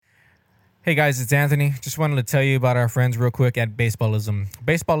Hey guys, it's Anthony. Just wanted to tell you about our friends real quick at Baseballism.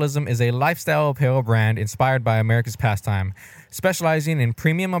 Baseballism is a lifestyle apparel brand inspired by America's pastime, specializing in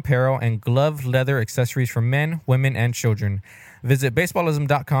premium apparel and glove leather accessories for men, women, and children. Visit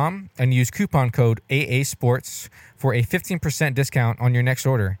baseballism.com and use coupon code AASports for a 15% discount on your next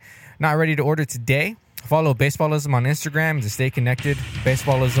order. Not ready to order today? Follow Baseballism on Instagram to stay connected.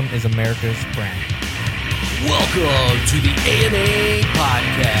 Baseballism is America's brand. Welcome to the A&A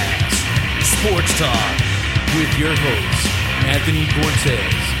Podcast. Sports Talk with your hosts, Anthony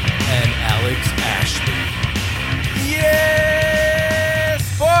Cortez and Alex Ashley. Yeah,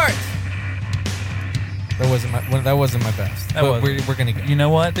 sports. That wasn't my best. But we're gonna go. You know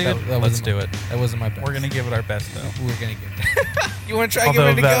what, dude? That Let's wasn't do my- it. That wasn't my best. We're gonna give it our best, though. We're gonna get. You want to try giving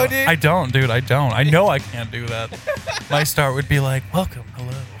it a go, dude? I don't, dude. I don't. I know I can't do that. My start would be like, "Welcome,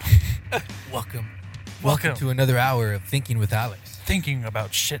 hello, Welcome to another hour of Thinking with Alex. thinking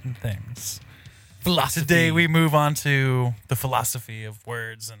about shit and things." Philosophy. Today we move on to the philosophy of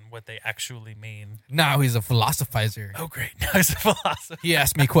words and what they actually mean. Now he's a philosophizer. Oh, great! Now it's a philosophy. He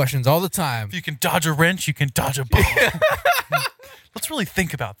asks me questions all the time. If you can dodge a wrench, you can dodge a ball. Let's really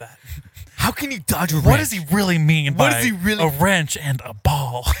think about that. How can you dodge a wrench? What does he really mean What by does he really- a wrench and a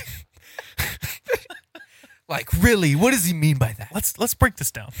ball? Like, really? What does he mean by that? Let's break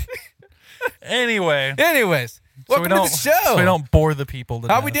this down. Anyway, Anyways, welcome to the show. So we don't bore the people to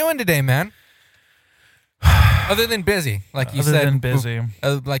How death. we doing today, man? Other than busy, like you Other said. than busy.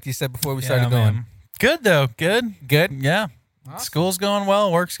 Like you said before we Yeah, started going. man. Good though. Good. Good. Yeah. Awesome. School's going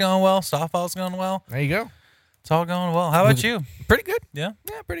well. Work's going well. Softball's going well. There you go. It's all going well. How about you? Pretty good. Yeah.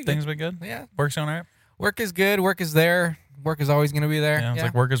 Yeah, pretty good. Things been good. Yeah. Work's going all right. Work is good. Work is there. Work is always going to be there. Yeah. It's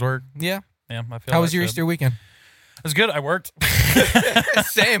like work is work. Yeah. Yeah. I feel. How was like your that. Easter weekend? It was good. I worked.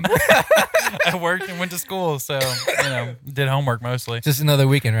 Same. I worked and went to school, so did homework mostly. Just another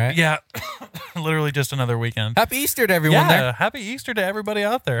weekend, right? Yeah. Literally just another weekend. Happy Easter to everyone Yeah. there. Happy Easter to everybody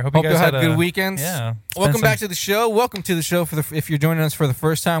out there. Hope you you guys had a good weekends. Yeah. Welcome back to the show. Welcome to the show if you're joining us for the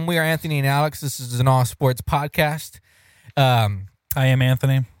first time. We are Anthony and Alex. This is an all sports podcast. I am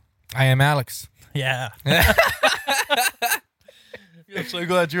Anthony. I am Alex. Yeah. I'm so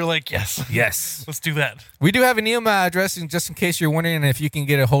glad you're like, yes. Yes. Let's do that. We do have an email address, and just in case you're wondering if you can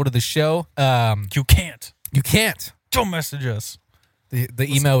get a hold of the show, You can't. you can't. Don't message us. The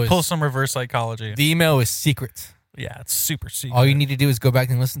email is Pull some reverse psychology. the email is secret. Yeah, it's super secret. All you need to do is go back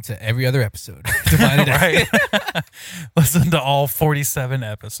and listen to every other episode to find it out. right? Listen to all 47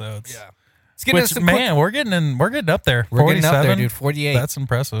 episodes. Yeah. Let's get into Which some man, we're getting up there. We're getting up there, 47? dude. 48. That's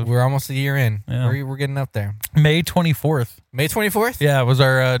impressive. We're almost a year in. Yeah. We're getting up there. May 24th. May 24th? Yeah, it was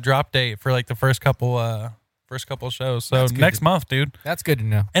our drop date for like the first couple shows. So That's good, next dude. month, dude. That's good to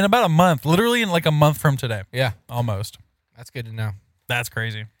know. In about a month, literally in like a month from today. Yeah. Almost. That's good to know. That's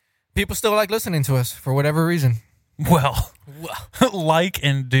crazy. People still like listening to us for whatever reason. Well, like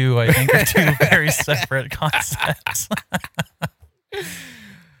and do, I think, are two very separate concepts. Do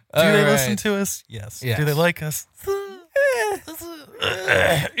they listen to us? Yes. Yes. Do they like us?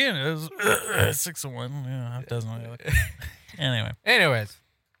 You know, 6 of 1. Yeah, half dozen. of the other. Anyway. Anyways,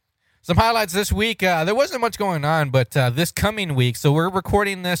 some highlights this week. There wasn't much going on, but this coming week, so we're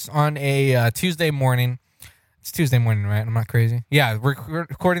recording this on a Tuesday morning. It's Tuesday morning, right? I'm not crazy. Yeah, we're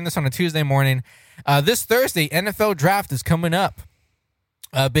recording this on a Tuesday morning. This Thursday, NFL draft is coming up.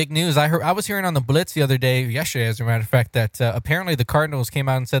 Big news. I was hearing on the Blitz the other day, yesterday, as a matter of fact, that apparently the Cardinals came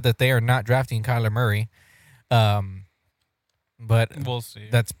out and said that they are not drafting Kyler Murray. But We'll see.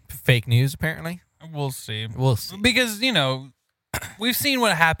 that's fake news, apparently. We'll see. We'll see. Because, we've seen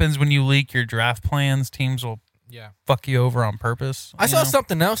what happens when you leak your draft plans. Teams will Yeah. fuck you over on purpose. I you saw know?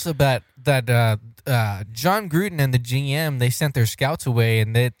 something else about that. John Gruden and the GM, they sent their scouts away,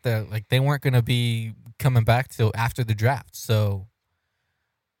 and they weren't going to be coming back till after the draft. So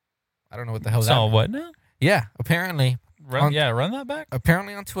I don't know what the hell Saw that. what now? Yeah, apparently Run that back.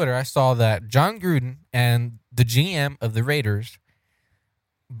 on Twitter, I saw that John Gruden and the GM of the Raiders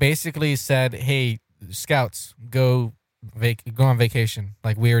basically said, "Hey, scouts, go on vacation.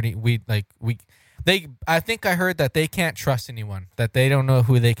 Like I think I heard that they can't trust anyone. That they don't know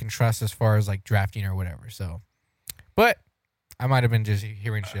who they can trust as far as like drafting or whatever." So, but I might have been just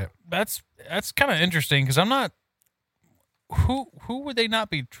hearing shit. That's kind of interesting because I'm not. Who would they not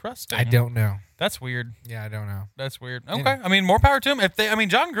be trusting? I don't know. That's weird. Yeah, I don't know. That's weird. Yeah. Okay, I mean, more power to him.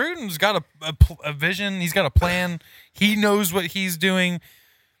 John Gruden's got a vision. He's got a plan. He knows what he's doing.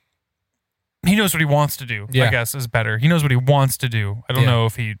 He knows what he wants to do. Yeah. I guess is better. He knows what he wants to do. I don't Yeah. know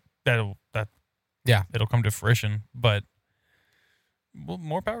if it'll Yeah. come to fruition, but well,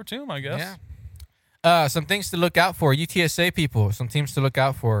 more power to him, I guess. Yeah. Some things to look out for. UTSA people. Some teams to look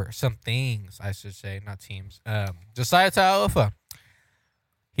out for. Some things, I should say, not teams. Josiah Taufa.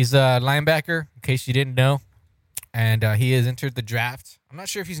 He's a linebacker, in case you didn't know. And he has entered the draft. I'm not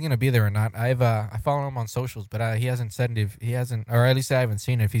sure if he's going to be there or not. I follow him on socials, but he hasn't said if he hasn't, or at least I haven't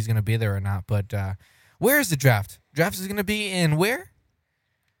seen if he's going to be there or not. But where is the draft? Draft is going to be in where?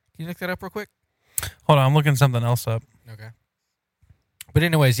 Can you look that up real quick? Hold on, I'm looking something else up. Okay. But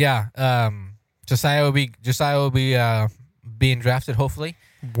anyways, yeah. Josiah will be being drafted, hopefully.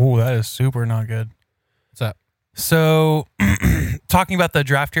 Whoa, that is super not good. What's up? So, talking about the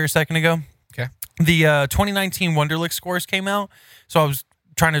draft here a second ago. Okay. The 2019 Wonderlic scores came out. So I was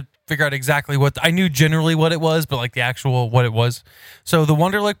trying to figure out exactly what I knew generally what it was, but like the actual what it was. So the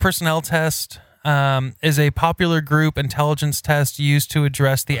Wonderlic personnel test is a popular group intelligence test used to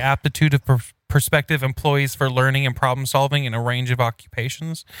address the aptitude of prospective employees for learning and problem solving in a range of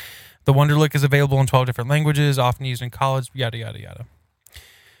occupations. The Wonderlic is available in 12 different languages, often used in college, yada, yada, yada.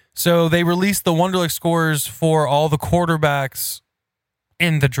 So they released the Wonderlic scores for all the quarterbacks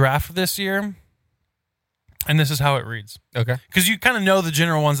in the draft this year. And this is how it reads. Okay. Because you kind of know the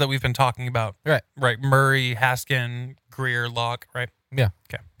general ones that we've been talking about. Right. Right. Murray, Haskin, Greer, Locke, right? Yeah.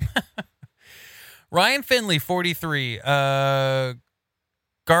 Okay. Ryan Finley, 43.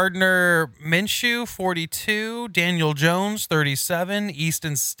 Gardner Minshew, 42. Daniel Jones, 37.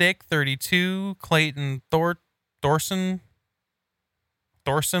 Easton Stick, 32. Clayton Thorson,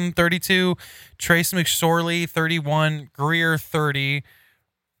 32. Trace McSorley, 31. Greer, 30.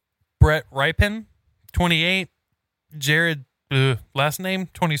 Brett Ripon, 28. Jared, last name,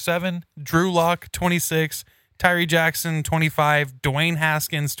 27. Drew Lock, 26. Tyree Jackson, 25. Dwayne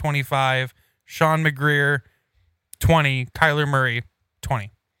Haskins, 25. Sean McGreer, 20. Kyler Murray,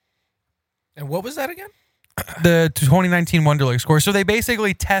 20. And what was that again? The 2019 Wonderlic score. So they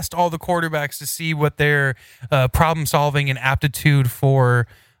basically test all the quarterbacks to see what their problem solving and aptitude for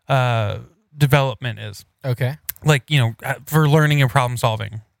development is. Okay. Like, for learning and problem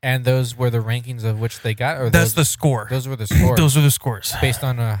solving. And those were the rankings of which they got, or That's the score. Those were the scores. Those are the scores. Based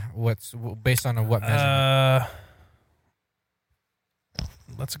on what measurement?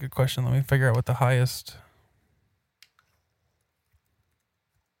 That's a good question. Let me figure out what the highest.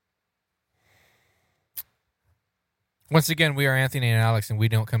 Once again, we are Anthony and Alex, and we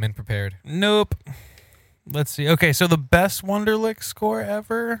don't come in prepared. Nope. Let's see. Okay, so the best Wonderlic score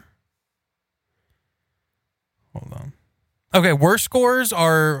ever. Hold on. Okay, worst scores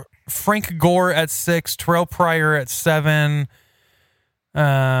are Frank Gore at 6, Terrell Pryor at 7. So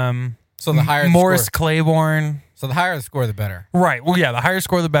the higher Morris the score, Claiborne. So the higher the score, the better. Right. Well, yeah, the higher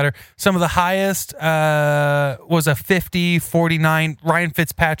score, the better. Some of the highest was a 50, 49. Ryan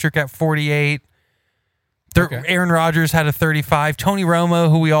Fitzpatrick at 48. Okay. Aaron Rodgers had a 35. Tony Romo,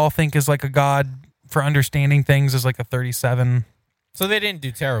 who we all think is like a god for understanding things, is like a 37. So they didn't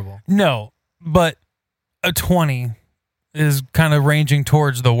do terrible. No, but a 20 is kind of ranging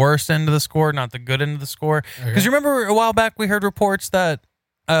towards the worst end of the score, not the good end of the score. Because you remember a while back we heard reports that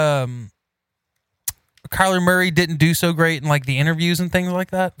Kyler Murray didn't do so great in like the interviews and things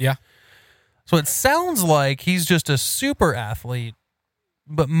like that. Yeah. So it sounds like he's just a super athlete,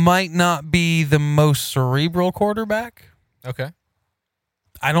 but might not be the most cerebral quarterback. Okay.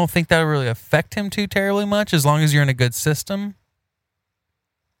 I don't think that would really affect him too terribly much as long as you're in a good system.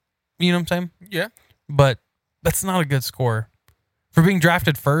 You know what I'm saying? Yeah. But that's not a good score. For being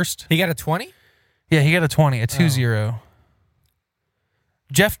drafted first. He got a 20? Yeah, he got a 20, a 2-0.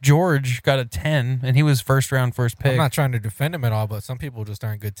 Jeff George got a 10, and he was first pick. I'm not trying to defend him at all, but some people just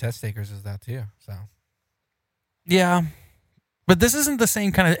aren't good test takers as that too. So. Yeah. But this isn't the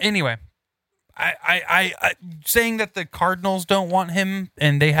same kind of... Anyway, I saying that the Cardinals don't want him,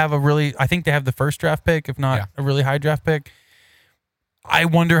 and they have I think they have the first draft pick, if not a really high draft pick. I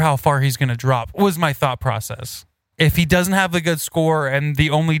wonder how far he's going to drop, was my thought process. If he doesn't have a good score, and the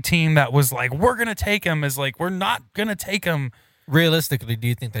only team that was like, we're going to take him, is like, we're not going to take him. Realistically, do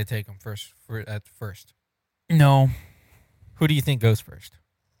you think they take him at first? No. Who do you think goes first?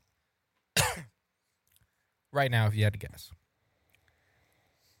 Right now, if you had to guess.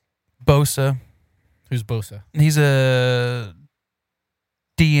 Bosa. Who's Bosa? He's a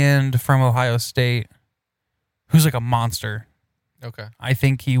D-end from Ohio State who's like a monster. Okay. I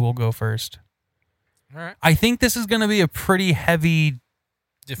think he will go first. All right. I think this is going to be a pretty heavy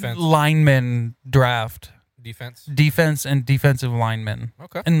Defense lineman draft. Defense and defensive linemen.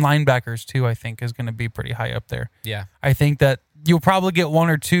 Okay. And linebackers, too, I think, is going to be pretty high up there. Yeah. I think that you'll probably get one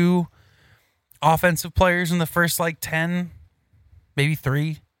or two offensive players in the first, 10, maybe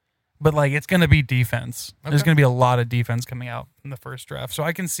 3. but like it's going to be defense. There's Okay. going to be a lot of defense coming out in the first draft. So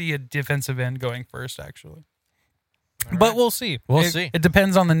I can see a defensive end going first, actually. But right. we'll see. We'll It- see. It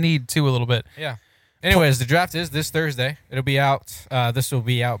depends on the need, too, a little bit. Yeah. Anyways, the draft is this Thursday. It'll be out. This will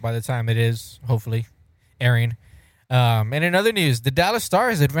be out by the time it is, hopefully, airing. And in other news, the Dallas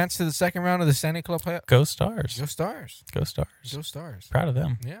Stars advanced to the second round of the Stanley Club playoff. Go Stars. Go Stars. Go Stars. Go Stars. Proud of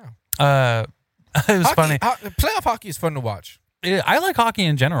them. Yeah. It was funny. Playoff hockey is fun to watch. I like hockey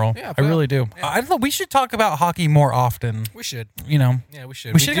in general. Yeah, I really do. yeah. I don't know. We should talk about hockey more often. We should. You know, Yeah, we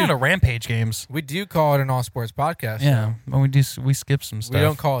should. we should go to Rampage games. We do call it an all sports podcast. Yeah, so when we skip some stuff. we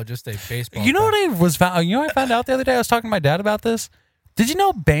don't call it just a baseball. You know what podcast. I was found? You know what I found out the other day? I was talking to my dad about this. Did you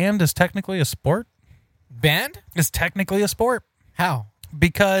know band is technically a sport? Band? It's technically a sport How?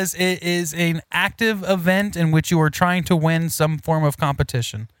 because it is an active event in which you are trying to win some form of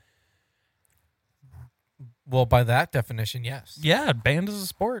competition. Well, by that definition, yes. Yeah, band is a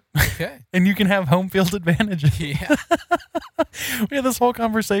sport, Okay. and you can have home field advantage. Yeah. We had this whole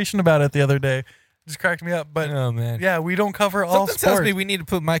conversation about it the other day. Just cracked me up. But Oh man. yeah, we don't cover all Something sports. tells me we need to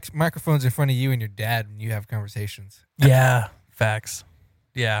put microphones in front of you and your dad when you have conversations. Yeah, facts.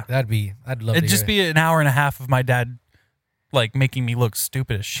 Yeah. I'd love It'd to just hear be an hour and a half of my dad like making me look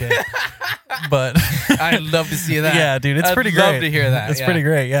stupid as shit. But it. I'd love to see that. yeah, dude, it's I'd pretty love great. to hear that. It's yeah. pretty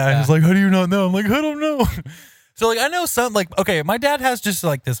great. Yeah. Yeah. He's like, how do you not know? I'm like, I don't know. So like I know some like okay, my dad has just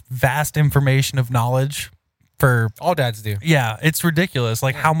like this vast information of knowledge for All dads do. yeah, it's ridiculous.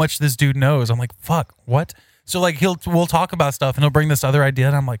 Like how much this dude knows. I'm like, fuck, what? So like we'll talk about stuff and he'll bring this other idea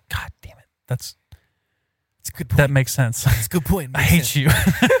and I'm like, God damn it. It's a good point. That makes sense. It's a good point. I hate you.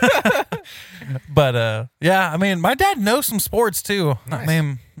 But yeah, I mean, my dad knows some sports too. Nice. I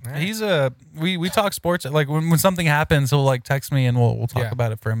mean, Nice. he's we talk sports like when something happens, he'll like text me and we'll talk Yeah.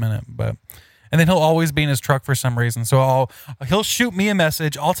 about it for a minute. But and then he'll always be in his truck for some reason. So he'll shoot me a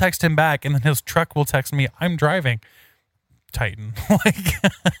message, I'll text him back, and then his truck will text me, I'm driving. Titan. Like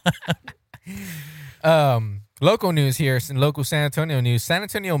Local news here, some local San Antonio news. San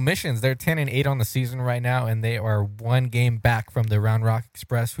Antonio Missions, they're 10-8 on the season right now, and they are one game back from the Round Rock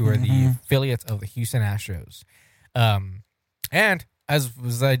Express, who are the affiliates of the Houston Astros. And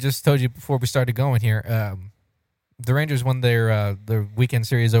as I just told you before we started going here, the Rangers won their weekend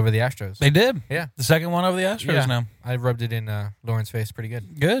series over the Astros. they did. Yeah. The second one over the Astros Yeah. now. I rubbed it in Lauren's face pretty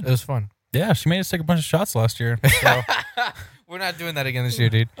good. Good. It was fun. Yeah, she made us take a bunch of shots last year. So. We're not doing that again this year,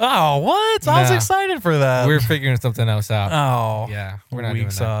 dude. Oh, what? I was Nah. excited for that. We're figuring something else out. oh, Yeah, we're not weak doing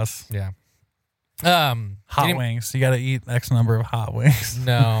that. sauce. Yeah. Hot did wings. You got to eat X number of hot wings.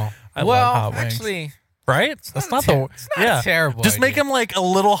 No. I well, love hot wings. actually, Right? That's not the. it's not a terrible. Just make idea. them like a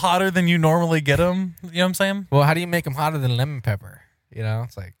little hotter than you normally get them. You know what I'm saying? Well, how do you make them hotter than lemon pepper? You know,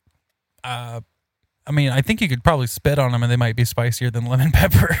 it's like I mean, I think you could probably spit on them and they might be spicier than lemon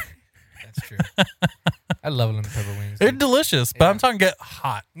pepper. that's true. I love lemon pepper wings. They're dude. delicious, but Yeah. I'm talking get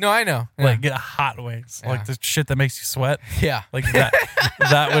hot. No, I know. Yeah. Like get hot wings. Yeah. Like the shit that makes you sweat. yeah, Like that.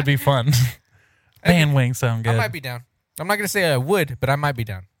 That would be fun. Man, wings sound I good. might be down. I'm not gonna say I would, but I might be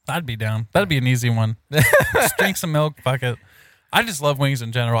down. I'd be down. That'd be an easy one. Just drink some milk. Fuck it. I just love wings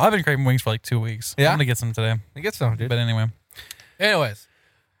in general. I've been craving wings for like 2 weeks. Yeah? I'm gonna get some today. I get some, dude. But anyway, Anyways,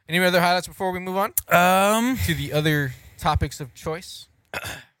 any other highlights before we move on to the other topics of choice?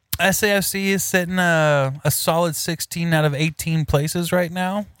 SAFC is sitting a solid 16 out of 18 places right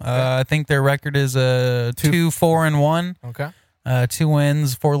now. I think their record is 2-4-1. Okay. 2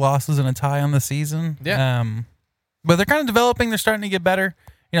 wins, 4 losses, and a tie on the season. Yeah. But they're kind of developing. They're starting to get better.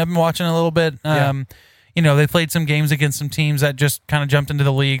 You know, I've been watching a little bit. Yeah. You know, they played some games against some teams that just kind of jumped into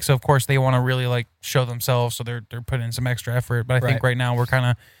the league. So of course they want to really like show themselves. So they're putting in some extra effort. But I think Right. right now we're kind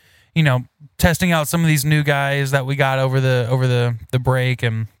of, you know, testing out some of these new guys that we got over the break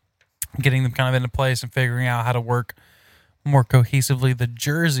and getting them kind of into place and figuring out how to work more cohesively. The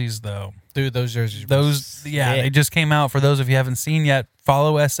jerseys, though. Dude, those jerseys. Those, yeah, they just came out. For those of you who haven't seen yet,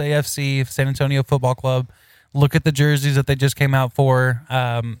 follow SAFC, San Antonio Football Club. Look at the jerseys that they just came out for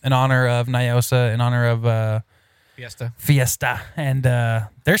in honor of Nyosa, in honor of Fiesta. And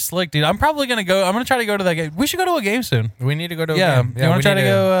they're slick, dude. I'm probably going to go. I'm going to try to go to that game. We should go to a game soon. We need to go to a Yeah. game. You want we to try need to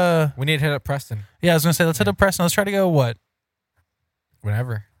go? We need to hit up Preston. Yeah, I was going to say, let's hit up Preston. Let's try to go what?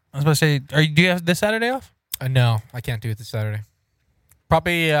 Whenever. I was about to say, do you have this Saturday off? No, I can't do it this Saturday.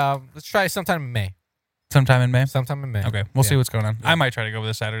 Probably, let's try sometime in May. Sometime in May? Sometime in May. Okay, we'll see Yeah. what's going on. I might try to go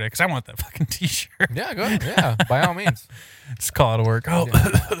this Saturday because I want that fucking t-shirt. Yeah, go ahead. Yeah, by all means. Just call it work. Oh,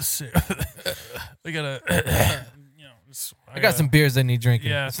 we gotta. You know, I got some beers that need drinking.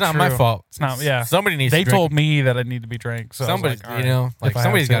 Yeah, it's not my true. fault. It's not. Yeah, Somebody needs they to drink. told me that I need to be drank. So Somebody, I was like, all you right, know, like if I have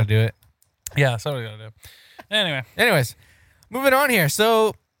somebody's to. got to do it. Yeah, somebody's got to do it. Anyway, Anyways, moving on here.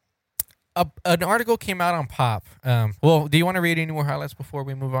 So, an article came out on Pop. Well, do you want to read any more highlights before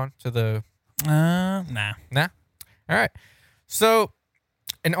we move on to the? Nah. Nah. All right. So,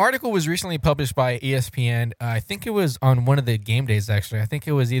 an article was recently published by ESPN. I think it was on one of the game days. Actually, I think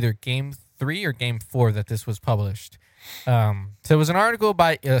it was either Game 3 or Game 4 that this was published. So it was an article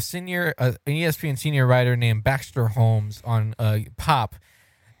by an ESPN senior writer named Baxter Holmes on Pop.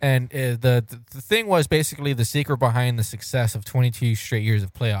 And the thing was basically the secret behind the success of 22 straight years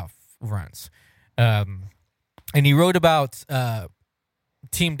of playoff runs. And he wrote about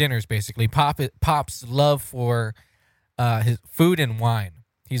team dinners, basically. Pop's love for his food and wine.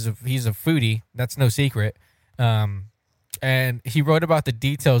 He's a foodie. That's no secret. And he wrote about the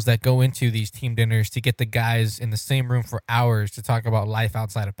details that go into these team dinners to get the guys in the same room for hours to talk about life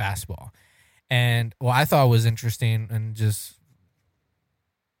outside of basketball. And what I thought was interesting and just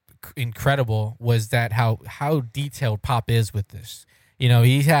incredible was that how detailed Pop is with this.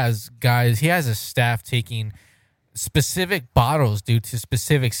 He has a staff taking specific bottles due to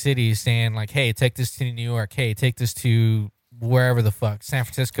specific cities, saying like, hey, take this to New York, hey, take this to wherever the fuck, San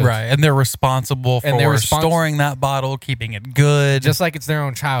Francisco. Right, and they're responsible for storing that bottle, keeping it good. Just like it's their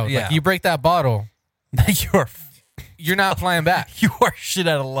own child. Yeah. Like, you break that bottle, you're not flying back. You are shit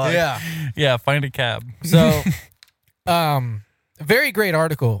out of luck. Yeah, find a cab. So, very great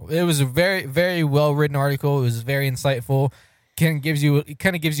article. It was a very, very well-written article. It was very insightful. Kind of gives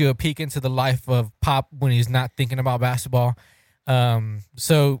you a peek into the life of Pop when he's not thinking about basketball.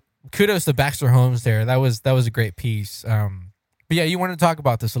 So kudos to Baxter Holmes there. That was a great piece. But yeah, you want to talk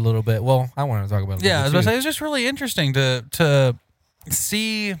about this a little bit. Well, I want to talk about it. I was going to say, it's just really interesting to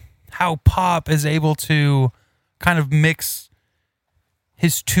see how Pop is able to kind of mix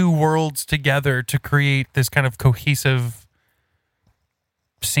his two worlds together to create this kind of cohesive,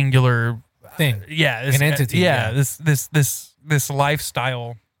 singular thing. An entity. This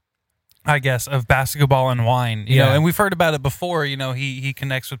lifestyle, I guess, of basketball and wine. You know, and we've heard about it before. He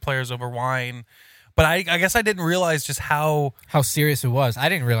connects with players over wine. But I guess I didn't realize just how serious it was. I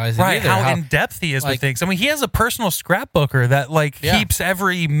didn't realize it either. How in depth he is with things. I mean, he has a personal scrapbooker that keeps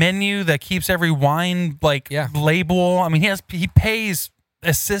every menu, that keeps every wine label. I mean, he pays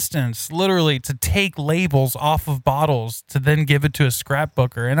assistants literally to take labels off of bottles to then give it to a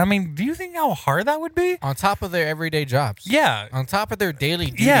scrapbooker. And I mean, do you think how hard that would be? On top of their everyday jobs. Yeah. On top of their daily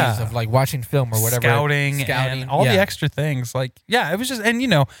duties of like watching film or whatever. Scouting and all the extra things. It was just, and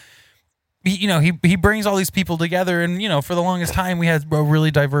he brings all these people together, and for the longest time we had a really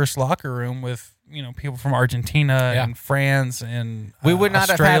diverse locker room with people from Argentina and France, and we would not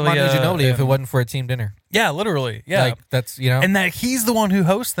Australia have had Manu Ginobili if it wasn't for a team dinner. Yeah, literally. Yeah, that's and that he's the one who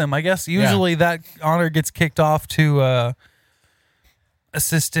hosts them. I guess usually that honor gets kicked off to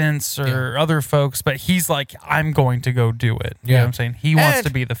assistants or other folks, but he's like, I'm going to go do it. You know what I'm saying? He wants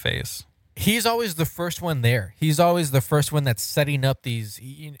to be the face. He's always the first one there. He's always the first one that's setting up these.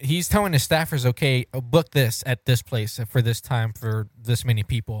 He's telling his staffers, okay, book this at this place for this time for this many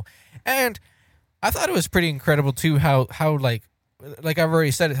people. And I thought it was pretty incredible, too, how like I've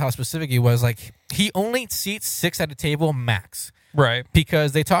already said it, how specific he was. Like, he only seats 6 at a table max. Right.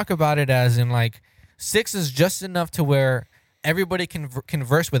 Because they talk about it as in, like, 6 is just enough to where everybody can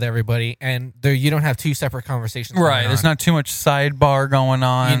converse with everybody, and you don't have 2 separate conversations. Right. There's not too much sidebar going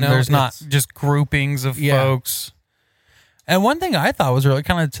on. There's not just groupings of folks. And one thing I thought was really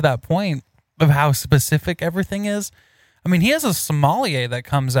kind of to that point of how specific everything is. I mean, he has a sommelier that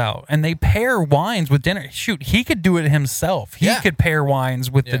comes out, and they pair wines with dinner. Shoot, he could do it himself. He could pair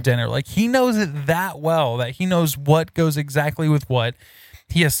wines with the dinner. Like, he knows it that well, that he knows what goes exactly with what.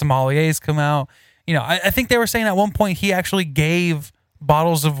 He has sommeliers come out. I think they were saying at one point he actually gave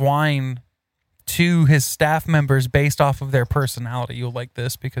bottles of wine to his staff members based off of their personality. You'll like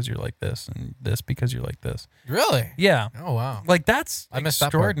this because you're like this, and this because you're like this. Really? Yeah. Oh, wow. Like, that's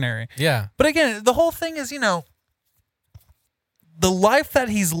extraordinary. Yeah. But again, the whole thing is, the life that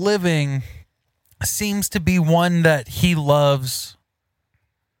he's living seems to be one that he loves.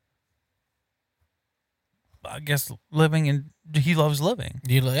 I guess he loves living.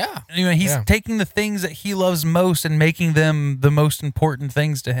 He's taking the things that he loves most and making them the most important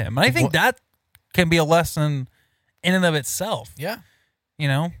things to him. And I think that can be a lesson in and of itself. Yeah.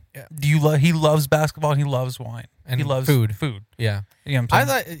 Yeah. He loves basketball and he loves wine. And he loves food. Yeah. I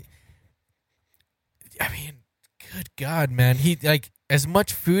thought, good God, man. He, like, as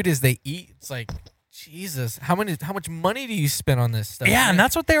much food as they eat, it's like, Jesus, how much money do you spend on this stuff? Yeah, and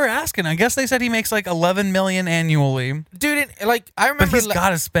that's what they were asking. I guess they said he makes like $11 million annually. Dude, I remember, but he's got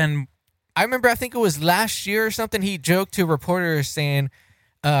to spend. I remember, I think it was last year or something. He joked to reporters saying,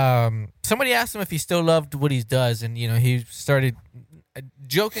 somebody asked him if he still loved what he does, and he started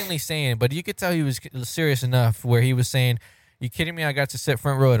jokingly saying, but you could tell he was serious enough where he was saying, "You kidding me? I got to sit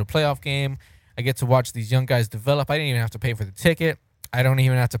front row at a playoff game. I get to watch these young guys develop. I didn't even have to pay for the ticket. I don't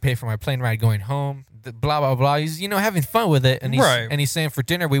even have to pay for my plane ride going home. Blah blah blah." He's having fun with it, and he's saying for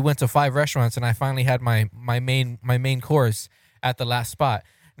dinner we went to 5 restaurants, and I finally had my main course at the last spot.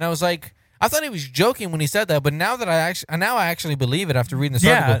 And I was like, I thought he was joking when he said that, but now I actually believe it after reading this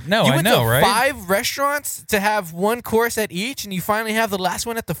article. No, you went I know, to right? 5 restaurants to have 1 course at each, and you finally have the last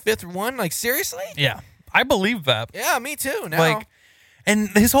one at the 5th one. Like, seriously? Yeah, I believe that. Yeah, me too. Now, and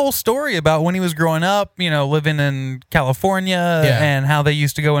his whole story about when he was growing up, living in California, and how they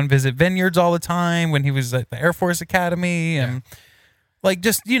used to go and visit vineyards all the time when he was at the Air Force Academy, and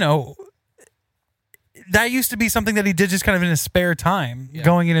that used to be something that he did just kind of in his spare time,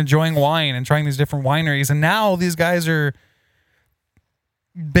 going and enjoying wine and trying these different wineries. And now these guys are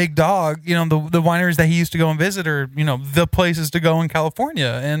big dog. The wineries that he used to go and visit are, the places to go in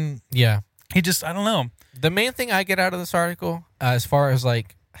California. And he just, I don't know. The main thing I get out of this article, as far as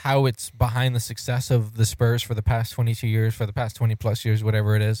like how it's behind the success of the Spurs for the past 22 years, for the past 20 plus years,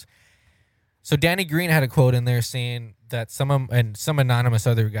 whatever it is. So Danny Green had a quote in there saying that some anonymous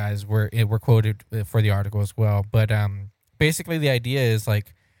other guys were quoted for the article as well. But basically the idea is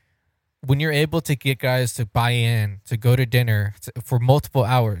like when you're able to get guys to buy in, to go to dinner for multiple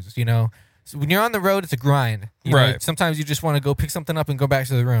hours, So when you're on the road, it's a grind. Right. Sometimes you just want to go pick something up and go back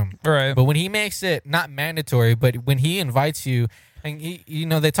to the room. Right. But when he makes it not mandatory, but when he invites you, and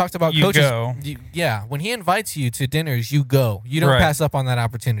they talked about You coaches. go. When he invites you to dinners, you go. You don't Right. pass up on that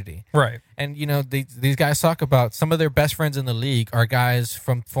opportunity. Right. And these guys talk about some of their best friends in the league are guys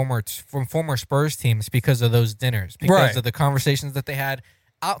from former Spurs teams because of those dinners, because Right. of the conversations that they had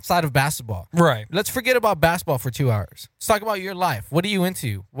outside of basketball. Right. Let's forget about basketball for 2 hours. Let's talk about your life. What are you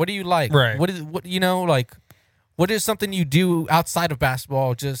into? What do you like? Right. What is something you do outside of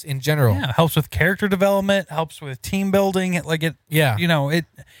basketball, just in general? Yeah, helps with character development, helps with team building. And again,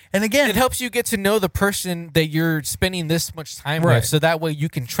 It helps you get to know the person that you're spending this much time Right. with, so that way you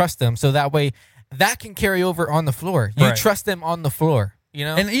can trust them. So that way that can carry over on the floor. You Right. trust them on the floor.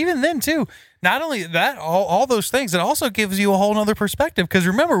 And even then too, not only that, all those things, it also gives you a whole nother perspective. Because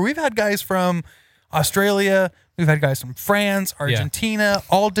remember, we've had guys from Australia, we've had guys from France, Argentina,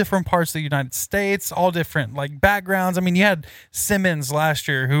 all different parts of the United States, all different backgrounds. I mean, you had Simmons last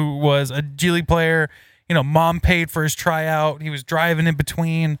year, who was a G League player. Mom paid for his tryout. He was driving in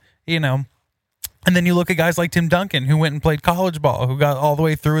between. And then you look at guys like Tim Duncan, who went and played college ball, who got all the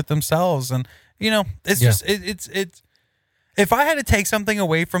way through it themselves. And it's just it's. If I had to take something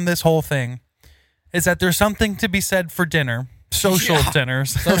away from this whole thing, is that there's something to be said for dinner, social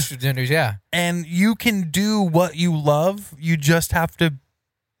dinners. Social dinners, yeah. And you can do what you love. You just have to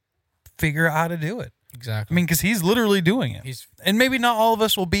figure out how to do it. Exactly. I mean, because he's literally doing it. And maybe not all of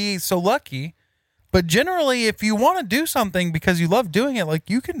us will be so lucky, but generally, if you want to do something because you love doing it,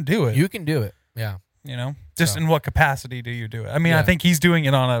 you can do it. You can do it. Yeah. Just in what capacity do you do it? I mean, I think he's doing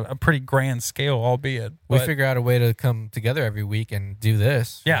it on a pretty grand scale, albeit. We figure out a way to come together every week and do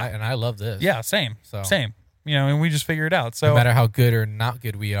this. Yeah. And I love this. Yeah, same. So. Same. And we just figure it out. So no matter how good or not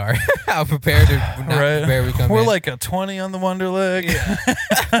good we are, how prepared or not prepared we come We're in. like a 20 on the Wonderlic.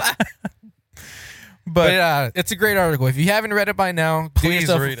 Yeah. But it's a great article. If you haven't read it by now, do Please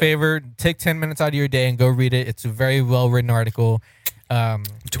yourself read a favor. Take 10 minutes out of your day and go read it. It's a very well-written article.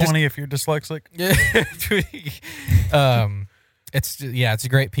 20 if you're dyslexic. It's a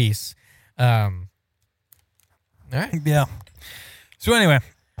great piece. All right. Yeah. So anyway,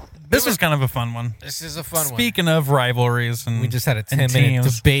 this was kind of a fun one. This is a fun one. Speaking of rivalries, and We just had a and 10-minute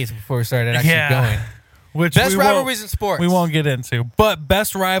teams. debate before we started actually going. Which Best we won't- rivalries in sports. We won't get into, but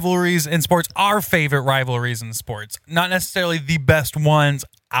best rivalries in sports, our favorite rivalries in sports, not necessarily the best ones,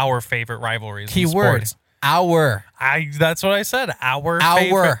 our favorite rivalries in Keyword. sports. Our. That's what I said. Our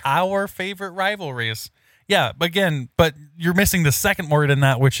favorite rivalries. Yeah, but you're missing the second word in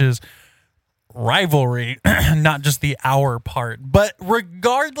that, which is rivalry, not just the our part. But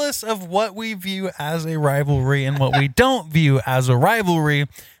regardless of what we view as a rivalry and what we don't view as a rivalry,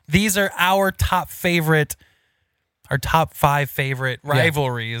 these are our top 5 favorite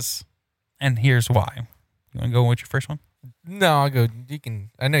rivalries. And here's why. You want to go with your first one? No, I'll go. You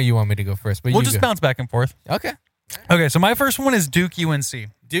can. I know you want me to go first, but We'll you just go. bounce back and forth. Okay. Okay, so my first one is Duke UNC.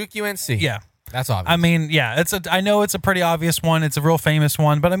 Duke UNC. Yeah. That's obvious. I mean, yeah, I know it's a pretty obvious one. It's a real famous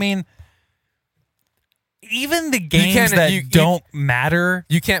one, but I mean, even the games that don't matter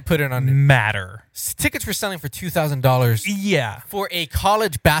You can't put it on. matter. Tickets were selling for $2,000 Yeah. for a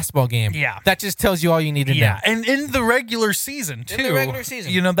college basketball game. Yeah. That just tells you all you need to know. Yeah, and in the regular season too. In the regular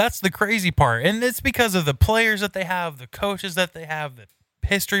season. You know, that's the crazy part, and it's because of the players that they have, the coaches that they have, the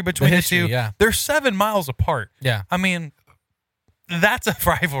history between the two. Yeah. They're 7 miles apart. Yeah. I mean, that's a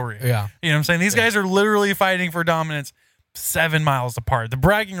rivalry. Yeah. You know what I'm saying? These guys are literally fighting for dominance 7 miles apart. The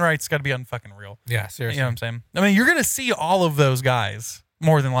bragging rights got to be unfucking real. Yeah, seriously. You know what I'm saying? I mean, you're going to see all of those guys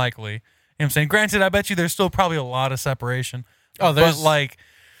more than likely. You know what I'm saying? Granted, I bet you there's still probably a lot of separation. Oh, but like,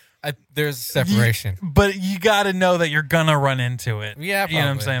 there's separation. but you got to know that you're going to run into it. Yeah, probably. You know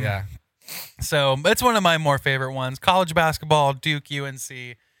what I'm saying? Yeah. So it's one of my more favorite ones. College basketball, Duke, UNC.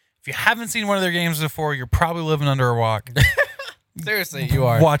 If you haven't seen one of their games before, you're probably living under a rock. Seriously, you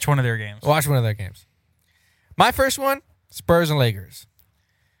are. Watch one of their games. Watch one of their games. My first one, Spurs and Lakers.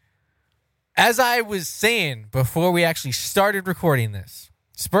 As I was saying before we actually started recording this,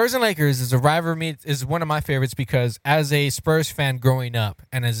 Spurs and Lakers is a rivalry, is one of my favorites because as a Spurs fan growing up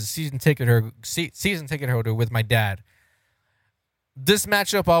and as a season ticket holder with my dad, this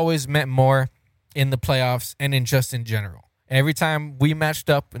matchup always meant more in the playoffs and in general. Every time we matched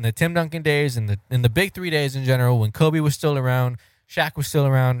up in the Tim Duncan days and in the big 3 days in general, when Kobe was still around, Shaq was still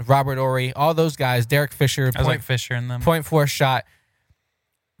around, Robert Horry, all those guys, Derek Fisher, I was like Fisher in them. .4 shot.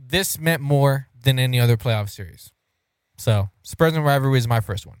 This meant more than any other playoff series. So Spurs and rivalry is my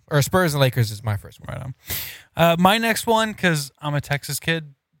first one, or Spurs and Lakers is my first one. Right on. My next one, because I'm a Texas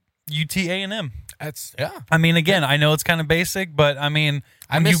kid, UT-A&M. That's I mean, again, I know it's kind of basic, but I mean,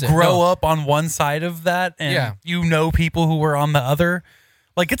 I when you miss it. grow No. up on one side of that and Yeah. you know people who were on the other,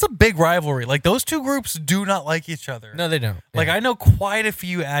 like it's a big rivalry. Like those two groups do not like each other. No, they don't. Like Yeah. I know quite a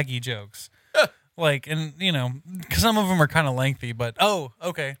few Aggie jokes. Like, and you know, 'cause some of them are kind of lengthy, but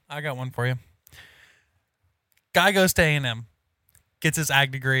okay, I got one for you. Guy goes to A&M, gets his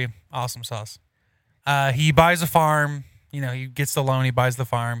ag degree, awesome sauce. He buys a farm. You know, he gets the loan, he buys the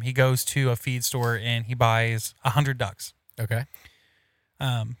farm. He goes to a feed store and he buys 100 ducks. Okay.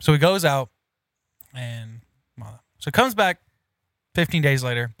 So he goes out and so comes back 15 days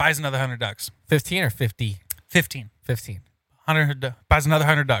later, buys another 100 ducks. 15 or 50? 15. 15. 100 buys another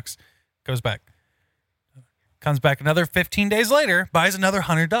 100 ducks. Goes back. Comes back another 15 days later, buys another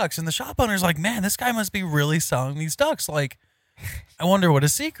 100 ducks. And the shop owner's like, man, this guy must be really selling these ducks. Like, I wonder what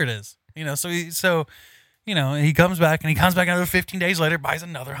his secret is. You know, so he comes back another 15 days later, buys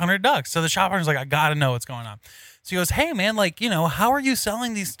another 100 ducks. So the shop owner's like, I got to know what's going on. So he goes, hey, man, like, you know, how are you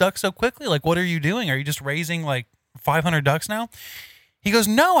selling these ducks so quickly? Like, what are you doing? Are you just raising like 500 ducks now? He goes,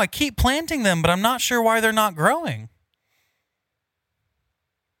 no, I keep planting them, but I'm not sure why they're not growing.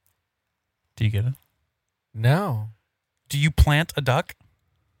 Do you get it? No. Do you plant a duck?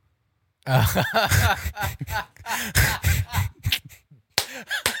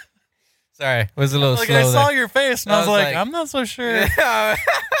 Sorry, it was a little Like slow I saw there. your face, and I was like, I'm not so sure.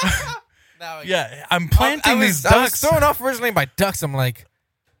 Yeah, I'm planting these I was ducks. thrown off originally by ducks. I'm like,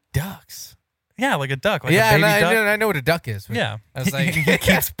 ducks? Yeah, like a duck, like yeah, a baby and duck. I know what a duck is. but Yeah, I was like, he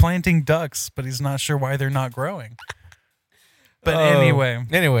keeps planting ducks, but he's not sure why they're not growing. But Oh. anyway,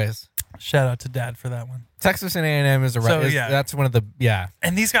 Anyways, shout out to Dad for that one. Texas and A&M is a So, right. yeah. That's one of the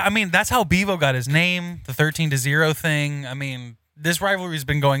And these guys, I mean, that's how Bevo got his name, the 13-0 thing. I mean, this rivalry's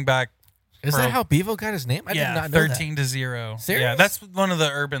been going back. Is that how Bevo got his name? I did not know 13-0. Serious? Yeah, that's one of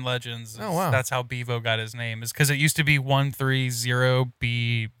the urban legends. Oh, wow. That's how Bevo got his name, is because it used to be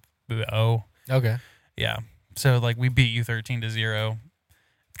 130 BO. that. Okay. Yeah. So like we beat you 13-0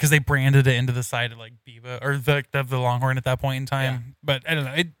 because they branded it into the side of like Bevo or the Longhorn at that point in time. Yeah. But I don't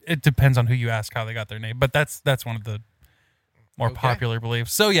know. It depends on who you ask how they got their name. But that's one of the more Okay. popular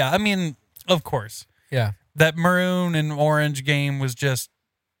beliefs. So yeah, I mean, of course, Yeah. that maroon and orange game was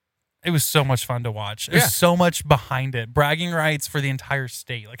it was so much fun to watch. There's Yeah. so much behind it. Bragging rights for the entire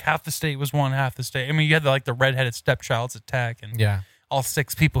state. Like half the state was one, half the state. I mean, you had the redheaded stepchilds at Tech and Yeah. all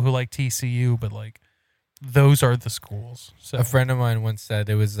 6 people who like TCU, but like those are the schools. So A friend of mine once said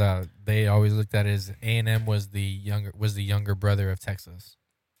it was. They always looked at it as A&M was the younger brother of Texas,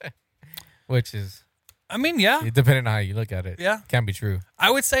 which is I mean, yeah. depending on how you look at it. Yeah. Can be true.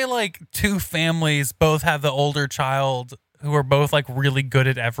 I would say like 2 families both have the older child who are both like really good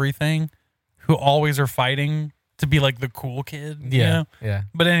at everything, who always are fighting to be like the cool kid. you Yeah. know? Yeah.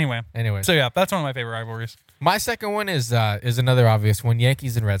 But anyway. Anyway, So yeah, that's one of my favorite rivalries. my second one is another obvious one: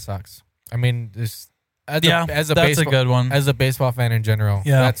 Yankees and Red Sox. I mean, this as That's a baseball, a good one. as a baseball fan in general.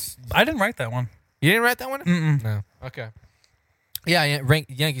 Yeah. That's I didn't write that one. you didn't write that one. Mm-mm. No. Okay. Yeah,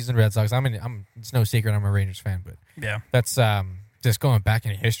 Yankees and Red Sox. It's no secret I'm a Rangers fan, but Yeah. that's just going back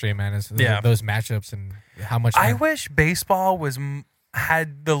in history, man. Those matchups and how much. I wish baseball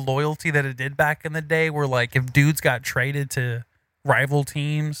had the loyalty that it did back in the day, where like if dudes got traded to rival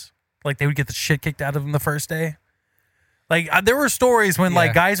teams, like they would get the shit kicked out of them the first day. Like there were stories when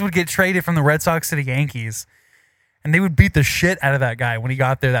like guys would get traded from the Red Sox to the Yankees, and they would beat the shit out of that guy when he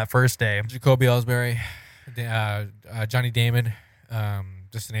got there that first day. Jacoby Ellsbury, Johnny Damon,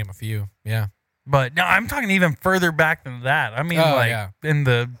 just to name a few. Yeah. But no, I'm talking even further back than that. I mean, in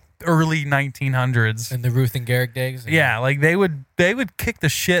the early 1900s. In the Ruth and Garrick days. Yeah, like they would kick the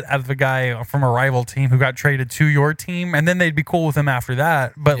shit out of a guy from a rival team who got traded to your team, and then they'd be cool with him after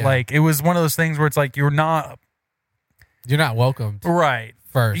that. But like it was one of those things where it's like you're not welcomed. Right.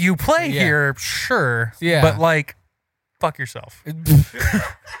 First. You play here, sure. Yeah. But like fuck yourself. You know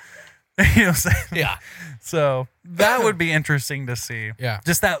what I'm saying? Yeah. So that would be interesting to see. Yeah.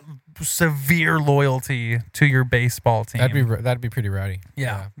 Just that severe loyalty to your baseball team. That'd be pretty rowdy.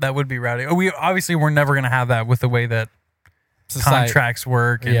 Yeah, that would be rowdy. We're never going to have that with the way that contracts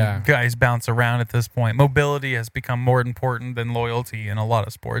work and guys bounce around at this point. Mobility has become more important than loyalty in a lot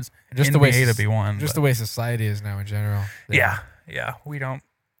of sports. Just NBA the way to be one. Just the way society is now in general. Yeah. We don't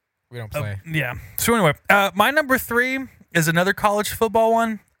play. Yeah. So anyway, my number 3 is another college football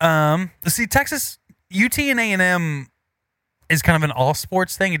one. See, Texas UT and A&M is kind of an all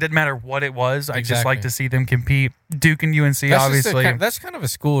sports thing. It didn't matter what it was. I just like to see them compete. Duke and UNC, obviously. That's kind of a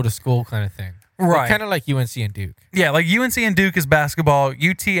school to school kind of thing. Right. Kind of like UNC and Duke. Yeah, like UNC and Duke is basketball.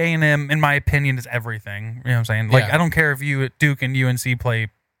 UT, A&M, in my opinion, is everything. You know what I'm saying? Like, I don't care if you at Duke and UNC play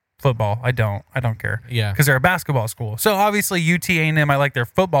football. I don't care. Yeah. Because they're a basketball school. So obviously UT, A&M, I like their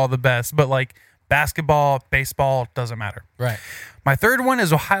football the best. But like basketball, baseball, doesn't matter. Right. My third one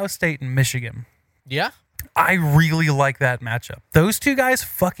is Ohio State and Michigan. Yeah? I really like that matchup. Those two guys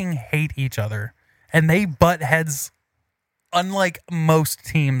fucking hate each other. And they butt heads unlike most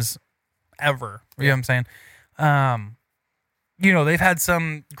teams ever. You know what I'm saying? They've had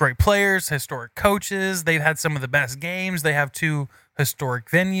some great players, historic coaches. They've had some of the best games. They have 2 historic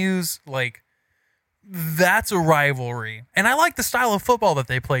venues. Like, that's a rivalry. And I like the style of football that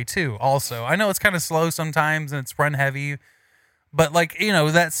they play, too, also. I know it's kind of slow sometimes and it's run heavy. But, like,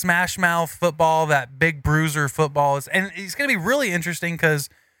 that smash mouth football, that big bruiser football. And it's going to be really interesting because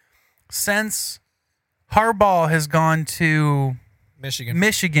since Harbaugh has gone to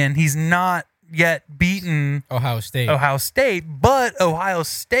Michigan, he's not yet beaten Ohio State. But Ohio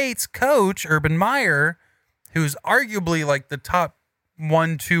State's coach, Urban Meyer, who's arguably like the top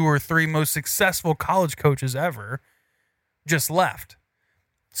 1, 2, or 3 most successful college coaches ever, just left.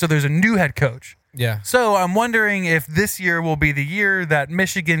 So there's a new head coach. Yeah. So I'm wondering if this year will be the year that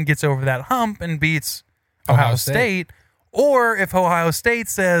Michigan gets over that hump and beats Ohio State, or if Ohio State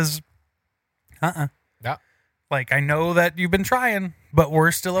says, Yeah. Like, I know that you've been trying, but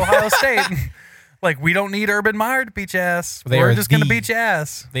we're still Ohio State. Like, we don't need Urban Meyer to beat your ass. We're just going to beat your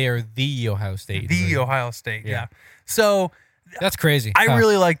ass. They are the Ohio State. Ohio State, yeah. So that's crazy. I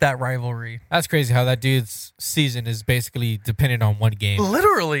really like that rivalry. That's crazy how that dude's season is basically dependent on one game.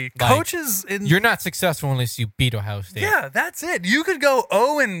 Literally. Like, coaches. You're not successful unless you beat Ohio State. Yeah, that's it. You could go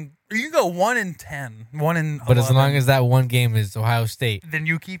 1-10, 1-11. But as long as that one game is Ohio State, then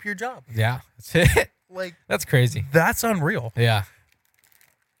you keep your job. Yeah, that's it. Like, that's crazy. That's unreal. Yeah.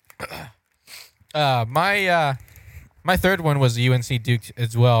 My third one was UNC Duke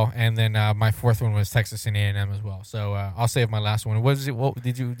as well, and then my fourth one was Texas and A&M as well. So I'll save my last one. What is it? What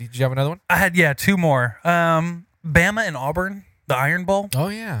did you have another one? I had 2 more. Bama and Auburn, the Iron Bowl. Oh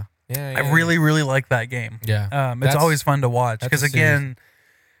yeah. I really like that game. Yeah. It's always fun to watch because again,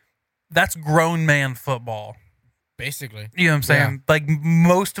 that's grown man football. Basically. You know what I'm saying? Yeah. Like,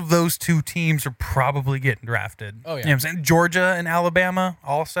 most of those 2 teams are probably getting drafted. Oh, yeah. You know what I'm saying? Georgia and Alabama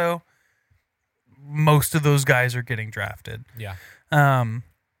also. Most of those guys are getting drafted. Yeah. I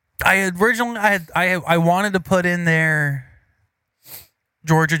had originally I wanted to put in there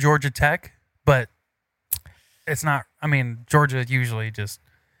Georgia Tech, but it's not. I mean, Georgia usually just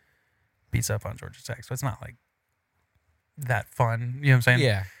beats up on Georgia Tech, so it's not like that fun. You know what I'm saying?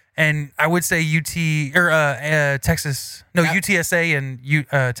 Yeah. And I would say Texas, UTSA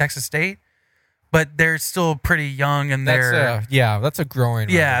and Texas State, but they're still pretty young and that's a growing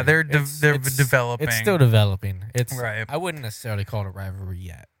rivalry. Yeah, they're developing. It's still developing. It's right. I wouldn't necessarily call it a rivalry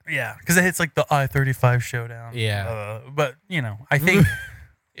yet. Yeah, because it hits like the I-35 showdown. Yeah. But, I think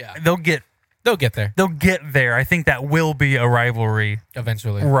they'll get there. They'll get there. I think that will be a rivalry.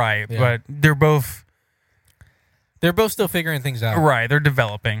 Eventually. Right, yeah. But they're both still figuring things out. Right, they're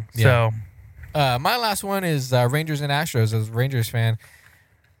developing. Yeah. So, my last one is Rangers and Astros. As a Rangers fan,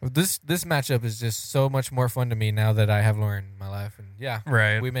 This matchup is just so much more fun to me now that I have Lauren in my life, and yeah,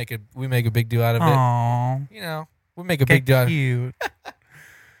 Right. we make a big deal out of Aww. it. You know, we make a big deal. Cute.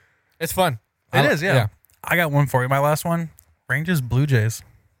 It's fun. It is, yeah. I got one for you. My last one: Rangers Blue Jays.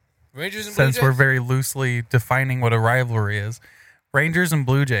 Rangers and Blue Since Jays? we're very loosely defining what a rivalry is, Rangers and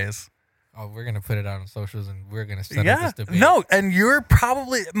Blue Jays. Oh, we're gonna put it out on socials, and we're gonna set up Yeah, this debate. no, and you're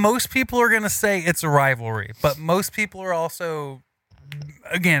probably most people are gonna say it's a rivalry, but most people are also,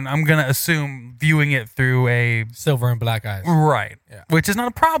 again, I'm gonna assume viewing it through a silver and black eyes. right, Yeah. which is not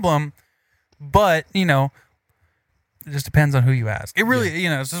a problem, but it just depends on who you ask. It really,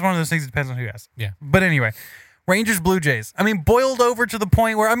 it's just one of those things that depends on who you ask. Yeah. But anyway, Rangers Blue Jays. I mean, boiled over to the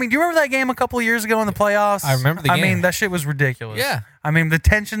point where, do you remember that game a couple of years ago in the playoffs? I remember the game. I mean, that shit was ridiculous. Yeah. I mean, the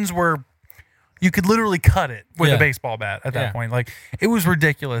tensions were, you could literally cut it with Yeah. a baseball bat at that Yeah. point. Like, it was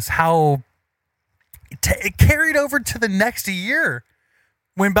ridiculous how it carried over to the next year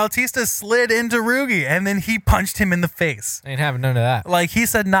when Bautista slid into Rugi and then he punched him in the face. Ain't having none of that. Like, he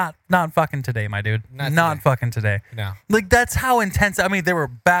said, not fucking today, my dude. Not Not today. fucking today. No. Like, that's how intense. I mean, there were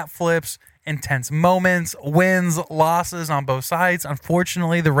bat flips, intense moments, wins, losses on both sides.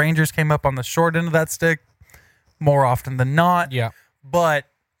 Unfortunately, the Rangers came up on the short end of that stick more often than not. Yeah. But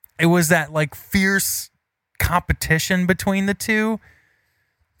it was that, like, fierce competition between the two,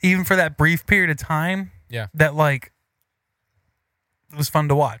 even for that brief period of time, Yeah. that, like, it was fun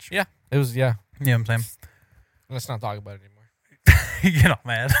to watch. Yeah. It was. Yeah. You know what I'm saying? Let's not talk about it anymore. You know,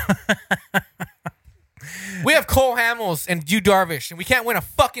 man. We have Cole Hamels and Yu Darvish, and we can't win a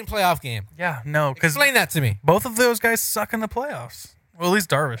fucking playoff game. Yeah, no, because Explain that to me. both of those guys suck in the playoffs. Well, at least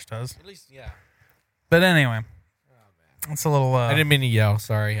Darvish does. At least, yeah. But anyway, it's a little. I didn't mean to yell.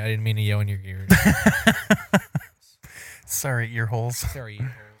 Sorry, I didn't mean to yell in your ears. Sorry, ear holes. Sorry. you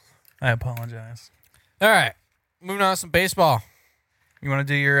hoes. I apologize. All right, moving on to some baseball. You want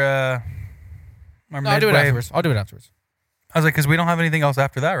to do your? Our No, I'll do it midway- afterwards. I'll do it afterwards. I was like, because we don't have anything else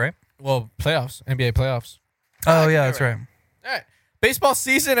after that, right? Well, playoffs, NBA playoffs. Oh yeah, yeah, you're that's right. All right, baseball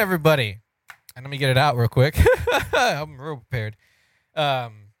season, everybody. And let me get it out real quick. I'm real prepared.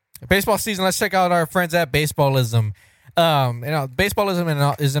 Baseball season. Let's check out our friends at Baseballism.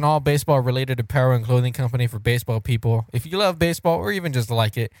 Baseballism is an all baseball related apparel and clothing company for baseball people. If you love baseball or even just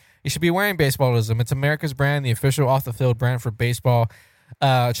like it, you should be wearing Baseballism. It's America's brand, the official off the field brand for baseball.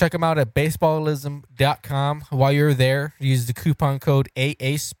 Check them out at baseballism.com. While you're there, use the coupon code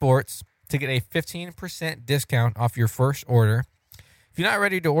AASports to get a 15% discount off your first order. If you're not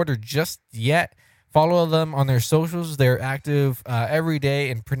ready to order just yet, follow them on their socials. They're active every day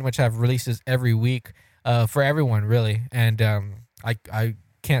and pretty much have releases every week for everyone, really. And I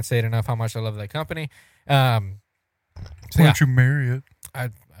can't say it enough how much I love that company. So Why don't you marry it? I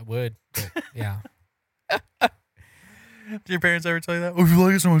would, but yeah. Did your parents ever tell you that? Oh, if you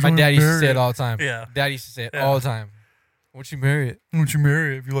like it so much, My why don't dad you used to marry say it it? all the time. Yeah. Dad used to say it Yeah. all the time. Won't you marry it? Why don't you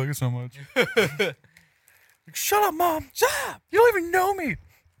marry it if you like it so much? Like, shut up, Mom. Shut up. You don't even know me.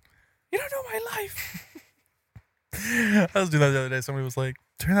 You don't know my life. I was doing that the other day. Somebody was like,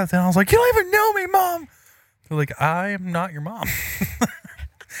 turn that down. I was like, you don't even know me, Mom. They're like, I am not your mom.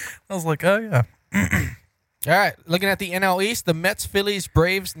 I was like, oh, yeah. All right, looking at the NL East, the Mets, Phillies,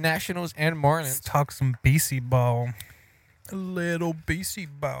 Braves, Nationals, and Let's Marlins. talk some BC ball. A little BC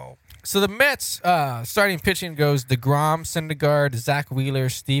ball. So the Mets starting pitching goes DeGrom, Syndergaard, Zach Wheeler,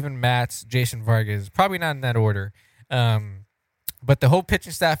 Steven Matz, Jason Vargas. Probably not in that order. But the whole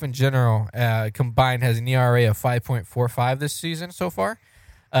pitching staff in general combined has an ERA of 5.45 this season so far.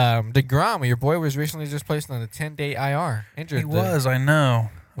 DeGrom, your boy, was recently just placed on a 10-day IR. Injured. He was, I know.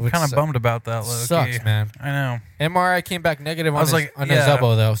 I'm Which kind of su- bummed about that, low-key. Sucks, man. I know. MRI came back negative on, was his, like, on his yeah.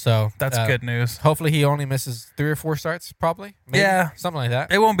 elbow, though. So That's good news. Hopefully he only misses 3 or 4 starts, probably. Maybe, Yeah. something like that.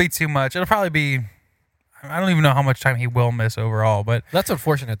 It won't be too much. It'll probably be, I don't even know how much time he will miss overall, but That's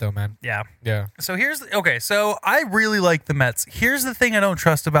unfortunate, though, man. yeah. Yeah. So so I really like the Mets. Here's the thing I don't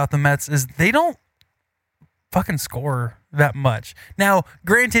trust about the Mets is they don't fucking score that much. Now,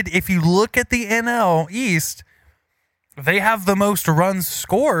 granted, if you look at the NL East, they have the most runs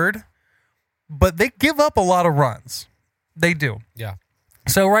scored, but they give up a lot of runs. They do. Yeah.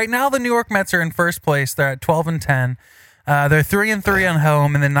 So right now the New York Mets are in first place. They're at 12-10. They're 3-3 on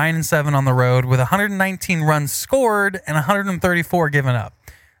home and then 9-7 on the road with 119 runs scored and 134 given up.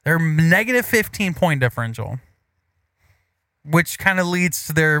 They're negative 15 point differential, which kind of leads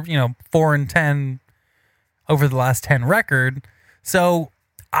to their 4-10 over the last 10 record. So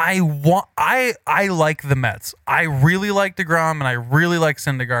I like the Mets. I really like DeGrom and I really like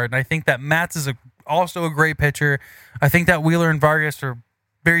Syndergaard, and I think that Matz is also a great pitcher. I think that Wheeler and Vargas are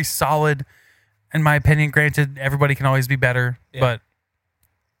very solid, in my opinion. Granted, everybody can always be better, Yeah. but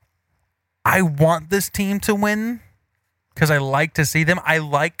I want this team to win because I like to see them. I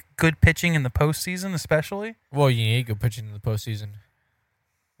like good pitching in the postseason, especially. Well, you need good pitching in the postseason.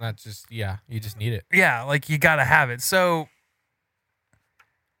 Not just, you just need it. Yeah, like you got to have it. So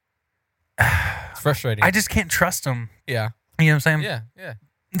It's frustrating. I just can't trust them. yeah. You know what I'm saying? Yeah.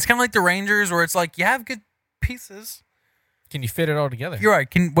 It's kind of like the Rangers where it's like you have good pieces. Can you fit it all together? You're right.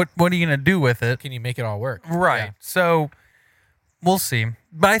 What are you going to do with it? Can you make it all work? Right. Yeah. So we'll see.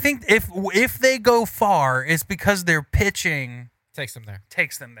 But I think if they go far, it's because their pitching Takes them there.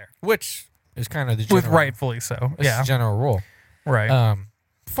 takes them there. Which is kind of the general, With rightfully so. that's the general rule. Right.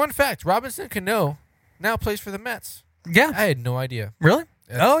 Fun fact, Robinson Cano now plays for the Mets. yeah. I had no idea. Really?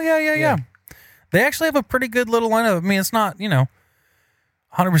 That's- Oh, yeah. They actually have a pretty good little lineup. I mean, it's not,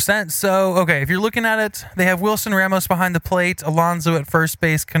 100%. So, okay, if you're looking at it, they have Wilson Ramos behind the plate, Alonso at first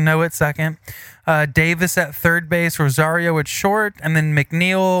base, Cano at second, Davis at third base, Rosario at short, and then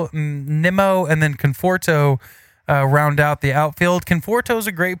McNeil, Nimmo, and then Conforto round out the outfield. Conforto's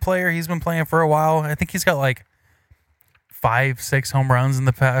a great player. He's been playing for a while. I think he's got like 5-6 home runs in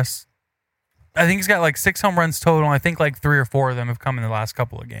the past. I think he's got like 6 home runs total. I think like 3 or 4 of them have come in the last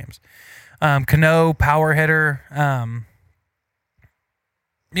couple of games. Cano, power hitter.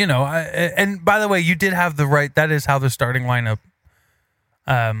 And by the way, you did have the right. That is how the starting lineup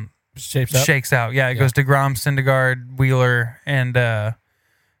shakes out. Yeah, it goes to DeGrom, Syndergaard, Wheeler, and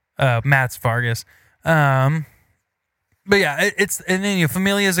Mats Vargas. But yeah, and then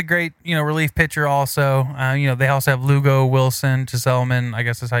Familia is a great relief pitcher also. They also have Lugo, Wilson, Gisselman. I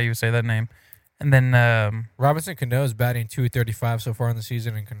guess is how you would say that name. And then Robinson Cano is batting .235 so far in the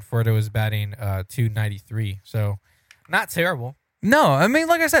season, and Conforto is batting .293. So not terrible. no, I mean,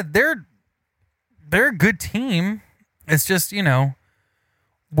 like I said, they're a good team. It's just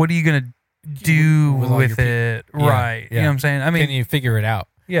what are you gonna do With all with your it, Yeah, right? You know yeah. what I'm saying? I mean, Can you figure it out?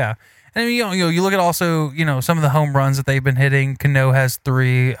 yeah. And you look at also some of the home runs that they've been hitting. Cano has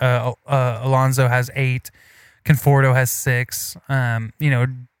 3, Alonso has 8, Conforto has 6.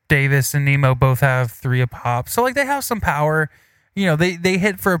 Davis and Nemo both have 3 a pop. So like they have some power. They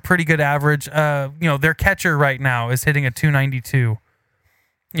hit for a pretty good average. Their catcher right now is hitting a 292. You know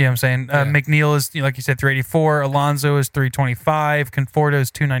what I'm saying? Yeah. McNeil is like you said 384. Alonso is 325. Conforto is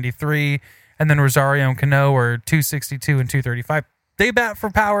 293, and then Rosario and Cano are 262 and 235. They bat for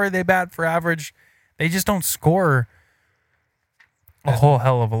power. They bat for average. They just don't score a whole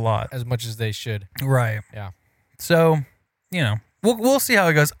hell of a lot. As much as they should. Right. Yeah. So, we'll see how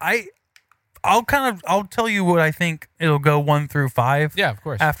it goes. I'll tell you what I think it'll go 1 through 5. Yeah, of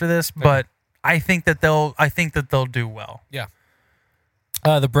course. After this, but I think that they'll do well. Yeah.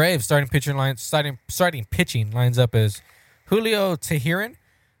 The Braves starting pitching lines up as Julio Teheran,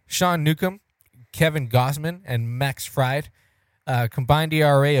 Sean Newcomb, Kevin Gausman, and Max Fried. Combined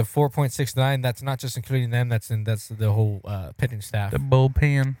ERA of 4.69. That's not just including them. That's the whole pitching staff. The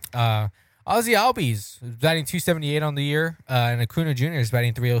bullpen. Ozzie Albies batting .278 on the year, and Acuna Jr. is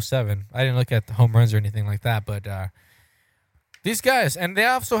batting .307. I didn't look at the home runs or anything like that, but these guys, and they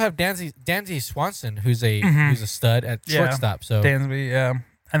also have Dansby Swanson, who's a stud at shortstop. So Dansby, yeah,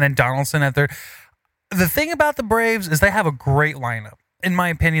 and then Donaldson at third. The thing about the Braves is they have a great lineup. In my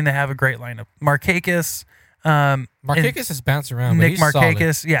opinion, they have a great lineup. Markakis. Markakis has bounced around. But Nick he's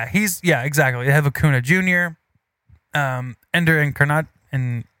Markakis, solid. yeah, exactly. They have Acuna Jr., Ender Encarnat,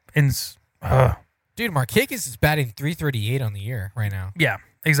 and Dude, Markakis is batting .338 on the year right now. yeah,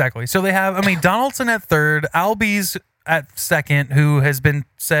 exactly. So they have, Donaldson at third, Albies at second, who has been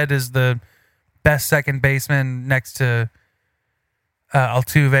said is the best second baseman next to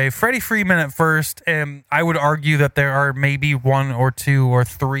Altuve. Freddie Freeman at first, and I would argue that there are maybe 1 or 2 or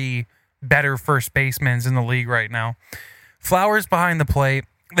 3 better first basemen in the league right now. Flowers behind the plate.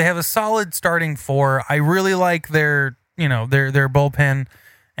 They have a solid starting 4. I really like their bullpen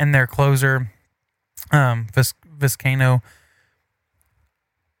and their closer, Vizcaino.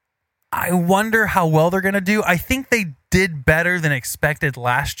 I wonder how well they're going to do. I think they did better than expected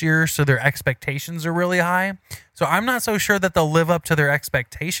last year, so their expectations are really high. So I'm not so sure that they'll live up to their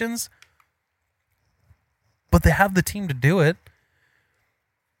expectations, but they have the team to do it.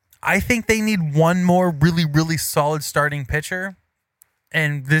 I think they need one more really, really solid starting pitcher,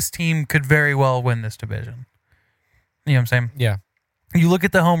 and this team could very well win this division. You know what I'm saying? Yeah. You look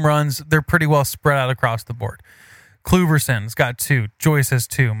at the home runs, they're pretty well spread out across the board. Kluverson's got 2. Joyce has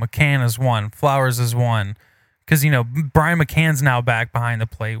 2. McCann has 1. Flowers has 1. Because, Brian McCann's now back behind the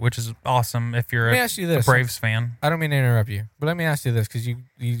plate, which is awesome if you're a Braves fan. I don't mean to interrupt you, but let me ask you this, because you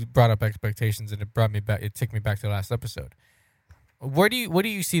brought up expectations and it brought me back. It took me back to the last episode. What do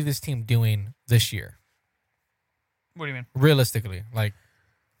you see this team doing this year? What do you mean? Realistically, like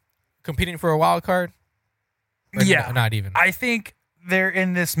competing for a wild card? Or Yeah. not even. I think they're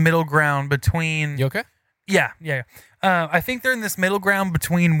in this middle ground between. You okay? Yeah. I think they're in this middle ground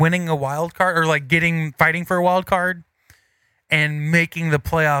between winning a wild card or like fighting for a wild card and making the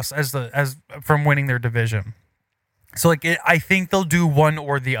playoffs as from winning their division. So like I think they'll do one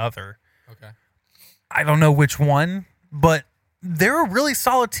or the other. Okay. I don't know which one, but they're a really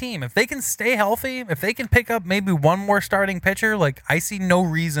solid team. If they can stay healthy, if they can pick up maybe one more starting pitcher, like I see no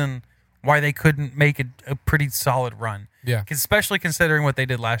reason why they couldn't make it a pretty solid run. Yeah. Especially considering what they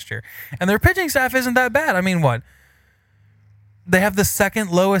did last year. And their pitching staff isn't that bad. I mean, what? They have the second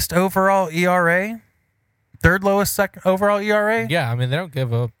lowest overall ERA, third lowest overall ERA. Yeah, I mean, they don't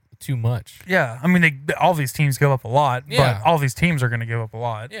give up too much. Yeah, I mean, all these teams give up a lot, Yeah. but all these teams are going to give up a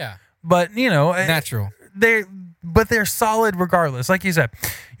lot. Yeah. But, Natural. they're solid regardless. Like you said,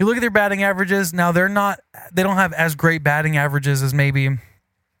 you look at their batting averages. Now they don't have as great batting averages as maybe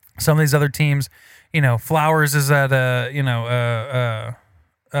some of these other teams. Flowers is at a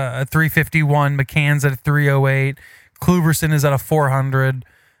 351. McCann's at a 308. Kluberson is at a 400.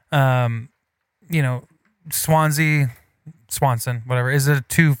 Swanson, whatever, is at a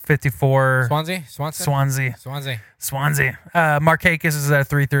 254. Swansea. Markakis is at a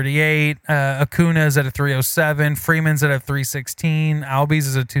 338. Acuna is at a 307. Freeman's at a 316. Albies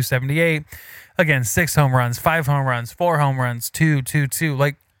is at a 278. Again, 6 home runs, 5 home runs, 4 home runs, 2.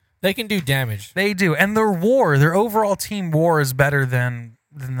 Like They can do damage. they do, and their overall team WAR is better than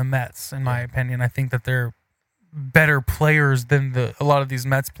the Mets, in my opinion. I think that they're better players than a lot of these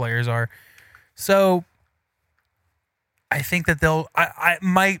Mets players are. So I think that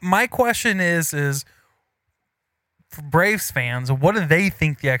my question is for Braves fans, what do they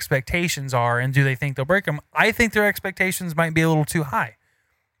think the expectations are, and do they think they'll break them? I think their expectations might be a little too high.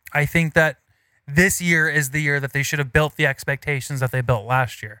 I think that this year is the year that they should have built the expectations that they built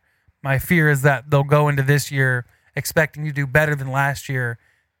last year. My fear is that they'll go into this year expecting to do better than last year,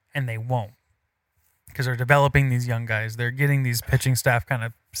 and they won't, because they're developing these young guys. They're getting these pitching staff kind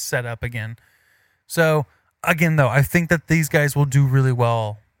of set up again. So, again, though, I think that these guys will do really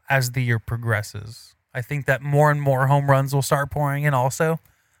well as the year progresses. I think that more and more home runs will start pouring in also,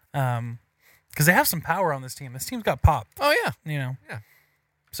 because they have some power on this team. This team's got pop. Oh, yeah. Yeah.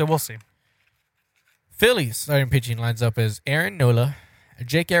 So we'll see. Phillies starting pitching lines up as Aaron Nola,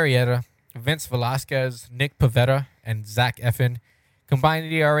 Jake Arrieta, Vince Velasquez, Nick Pivetta, and Zach Eflin.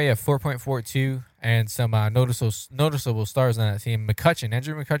 Combined ERA of 4.42, and some noticeable stars on that team.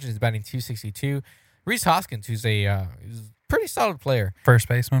 Andrew McCutchen is batting 262. Reese Hoskins, who's a pretty solid player. First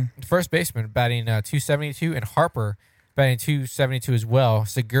baseman, batting 272, and Harper batting 272 as well.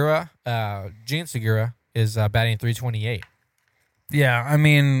 Gene Segura is batting 328. Yeah, I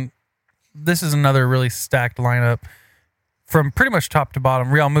mean, this is another really stacked lineup from pretty much top to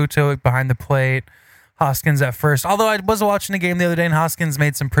bottom. Real Muto behind the plate. Hoskins at first. Although I was watching a game the other day and Hoskins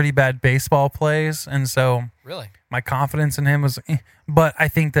made some pretty bad baseball plays. And so Really? my confidence in him was, but I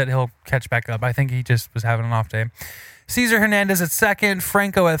think that he'll catch back up. I think he just was having an off day. Cesar Hernandez at second,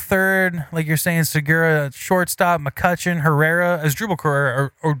 Franco at third. Like you're saying, Segura at shortstop, McCutchen, Herrera,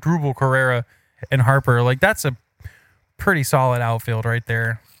 Asdrubal Carrera, and Harper. Like that's a pretty solid outfield right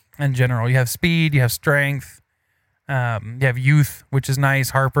there in general. You have speed, you have strength. You have youth, which is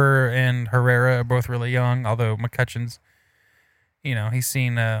nice. Harper and Herrera are both really young, although McCutchen's, he's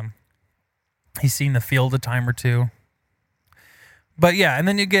seen the field a time or two. But yeah, and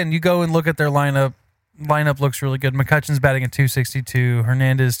then again, you go and look at their lineup. Lineup looks really good. McCutchen's batting at 262,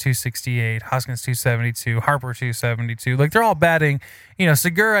 Hernandez 268, Hoskins 272, Harper 272. Like they're all batting.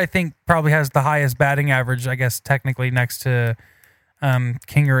 Segura I think probably has the highest batting average, I guess technically next to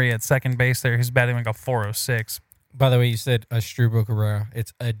Kingery at second base there, who's batting like a 406. By the way, you said Asdrubal Carrera.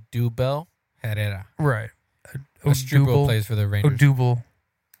 It's Adubel Herrera. Right. Asdrubal plays for the Rangers. Odubel.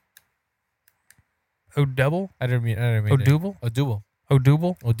 I didn't mean Odubel? Odubel.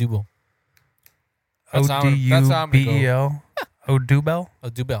 That's how I'm gonna Odubel.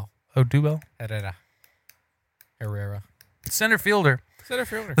 Odubel. Herrera. Center fielder.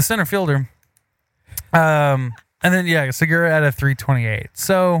 The center fielder. And then Segura at a 328.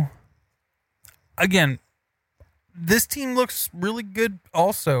 So again, this team looks really good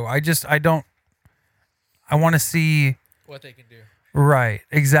also. I want to see what they can do. Right,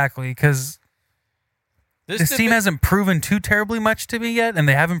 exactly, because this team hasn't proven too terribly much to me yet, and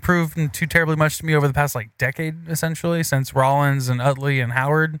they haven't proven too terribly much to me over the past decade, essentially, since Rollins and Utley and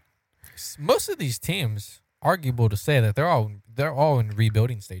Howard. Most of these teams, arguable to say that they're all in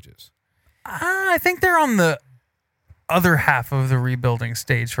rebuilding stages. I think they're on the other half of the rebuilding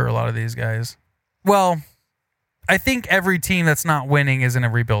stage for a lot of these guys. Well, I think every team that's not winning is in a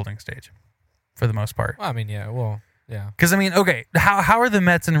rebuilding stage for the most part. Well, I mean, yeah. Well, yeah. Because, I mean, okay, how are the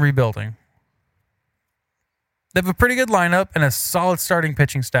Mets in rebuilding? They have a pretty good lineup and a solid starting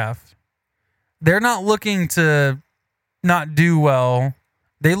pitching staff. They're not looking to not do well.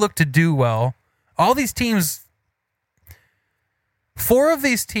 They look to do well. All these teams, 4 of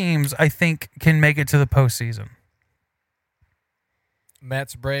these teams, I think, can make it to the postseason.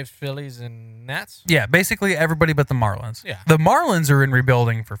 Mets, Braves, Phillies, and Nats? Yeah, basically everybody but the Marlins. Yeah. The Marlins are in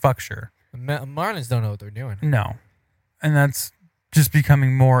rebuilding for fuck sure. The Marlins don't know what they're doing. No. And that's just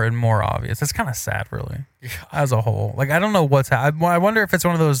becoming more and more obvious. It's kind of sad, really, as a whole. Like, I don't know what's happening. I wonder if it's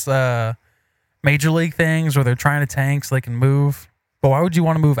one of those major league things where they're trying to tank so they can move. But why would you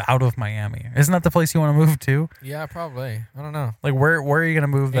want to move out of Miami? Isn't that the place you want to move to? Yeah, probably. I don't know. Like, where are you going to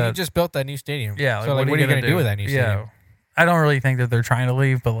move And that? you just built that new stadium. Yeah. So, what are you going to do with that new stadium? Yeah. I don't really think that they're trying to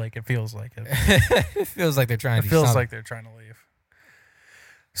leave, but, like, it feels like it. It feels like they're trying It to do feels something. like they're trying to leave.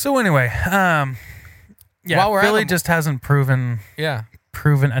 So, anyway, yeah, While we're at Philly them- just hasn't proven Yeah.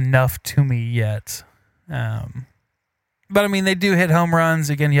 enough to me yet. But I mean, they do hit home runs.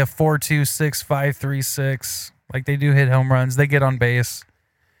 Again, you have 4-2, 6-5, 3-6. Like, they do hit home runs. They get on base.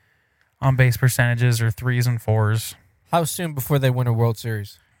 On base percentages are 3s and 4s. How soon before they win a World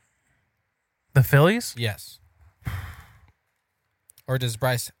Series? The Phillies? Yes. Or does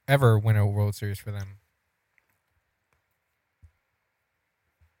Bryce ever win a World Series for them?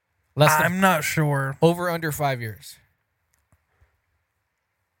 Less than I'm not sure. over under 5 years.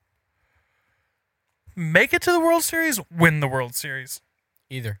 Make it to the World Series, win the World Series.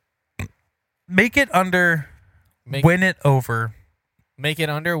 Either. Make it under, Make win it over. make it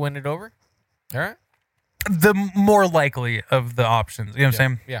under, win it over. All right. The more likely of the options. You know what I'm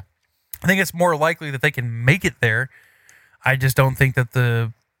saying? Yeah. I think it's more likely that they can make it there. I just don't think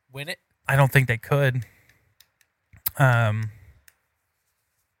that Win it. I don't think they could. But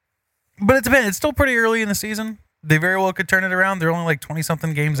it depends. It's still pretty early in the season. They very well could turn it around. They're only like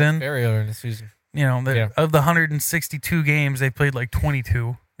 20-something games in. Very early in the season. You know, Yeah. of the 162 games, they played like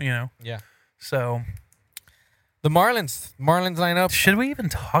 22, you know. Yeah. So, The Marlins line up. should we even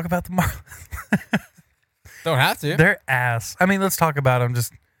talk about the Marlins? Don't have to. They're ass. I mean, let's talk about them.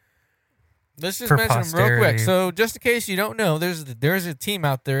 Just Let's just for mention them real quick. posterity. So, just in case you don't know, there's a team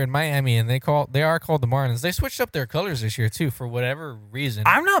out there in Miami, and they are called the Marlins. They switched up their colors this year too, for whatever reason.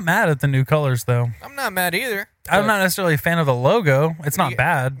 I'm not mad at the new colors, though. I'm not mad either. I'm but not necessarily a fan of the logo. It's not You-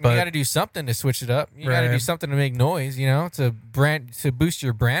 bad, You got but to do something to switch it up. You got to do Right. something to make noise, to boost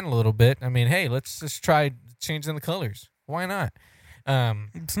your brand a little bit. I mean, hey, let's just try changing the colors. Why not?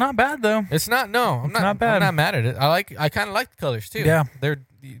 it's not bad, though. It's not. No, I'm It's not bad. I'm not mad at it. I kind of like the colors too. Yeah.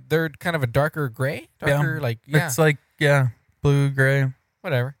 they're kind of a darker gray, It's like, blue, gray.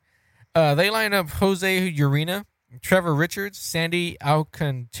 whatever. They line up Jose Urena, Trevor Richards, Sandy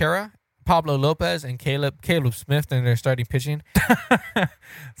Alcantara, Pablo Lopez, and Caleb Smith in their starting pitching.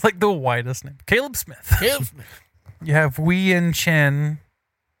 It's like the whitest name. Caleb Smith. Caleb Smith. You have Wei Yin Chen,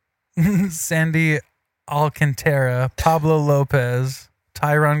 Sandy Alcantara, Pablo Lopez,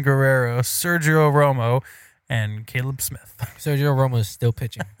 Tyron Guerrero, Sergio Romo, and Caleb Smith. Sergio Romo is still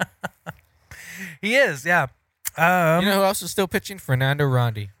pitching. He is, yeah. You know who else is still pitching? Fernando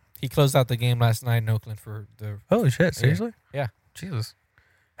Rondi. He closed out the game last night in Oakland for the. Holy shit! Seriously? Yeah. Jesus.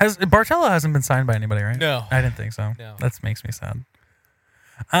 Bartella hasn't been signed by anybody, right? No. I didn't think so. No. That makes me sad.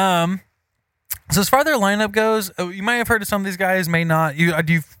 So as far as their lineup goes, you might have heard of some of these guys, may not. You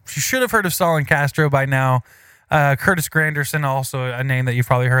should have heard of Stalin Castro by now. Curtis Granderson, also a name that you've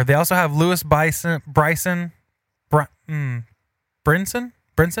probably heard. They also have Lewis Brinson, Brinson, Brinson,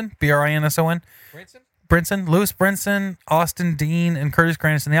 Brinson, Lewis Brinson, Austin Dean, and Curtis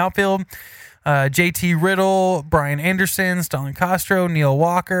Granderson in the outfield. JT Riddle, Brian Anderson, Stalin Castro, Neil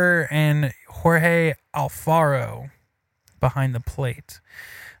Walker, and Jorge Alfaro behind the plate.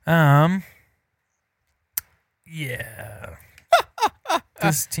 Yeah.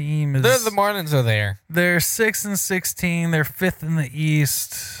 This team is. The Marlins are there. They're 6-16. They're 5th in the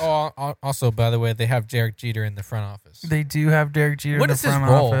East. Oh, also, by the way, they have Derek Jeter in the front office. They do have Derek Jeter What in the is his front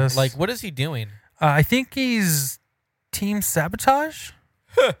role? office. Like, what is he doing? I think he's team sabotage,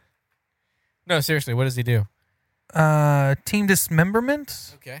 No, seriously, what does he do? team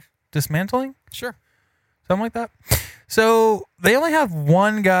dismemberment, Okay, dismantling, sure. something like that. So they only have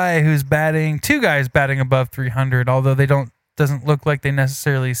two guys batting above 300, although doesn't look like they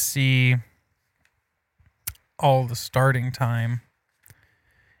necessarily see all the starting time.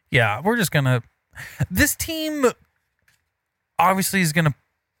 Yeah, this team obviously is gonna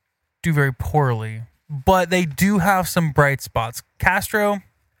do very poorly, but they do have some bright spots. Castro,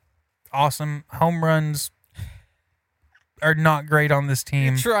 awesome home runs, are not great on this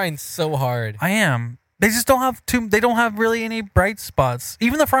team. You're trying so hard. I am. They just don't have they don't have really any bright spots.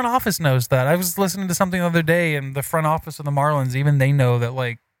 Even the front office knows that. I was listening to something the other day, and the front office of the Marlins, even they know that,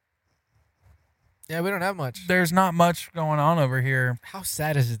 like, Yeah, we don't have much. there's not much going on over here. How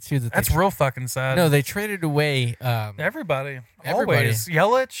sad is it too that That's they real fucking sad. No, they traded away. Everybody. Everybody. Always.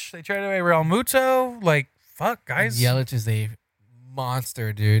 Yelich, they traded away Real Muto. Like, fuck, guys. Yelich is a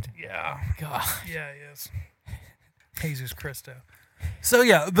monster, dude. Yeah. God. Yeah, he is. Jesus Cristo. So,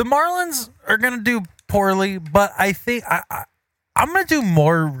 yeah, the Marlins are going to do poorly, but I think I'm going to do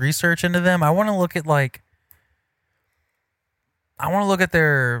more research into them. I want to look at, like,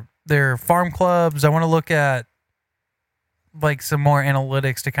 their farm clubs. I want to look at, like, some more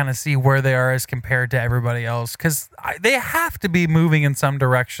analytics to kind of see where they are as compared to everybody else, because they have to be moving in some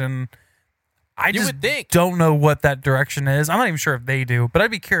direction. I You just would think. don't know what that direction is. I'm not even sure if they do, but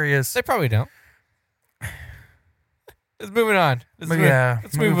I'd be curious. They probably don't. Let's move it on. Let's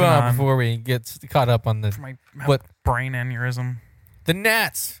move moving on before we get caught up on the My what brain aneurysm. the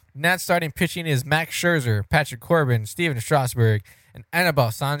Nats. Nats starting pitching is Max Scherzer, Patrick Corbin, Steven Strasburg, and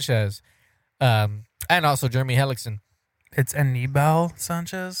Anibal Sanchez, and also Jeremy Hellickson. It's Anibal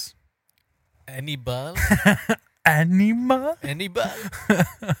Sanchez. Anibal. Anibal.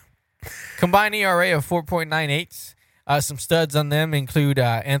 Combined ERA of 4.98. Some studs on them include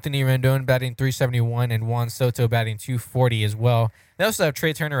Anthony Rendon batting 371 and Juan Soto batting 240 as well. They also have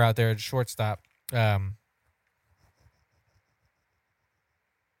Trey Turner out there at shortstop.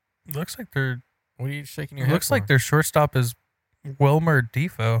 Looks like their What are you shaking your head looks for? like their shortstop is Wilmer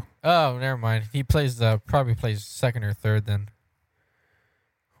Defoe. Oh, never mind. He plays probably plays second or third then.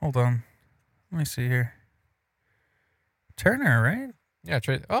 Hold on. Let me see here. Turner, right? Yeah,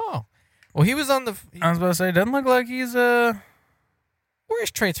 Trey. Oh, well, he was on the. I was about to say, it doesn't look like he's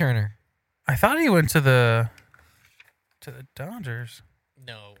Where's Trey Turner? I thought he went to the Dodgers.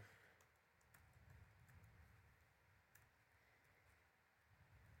 No.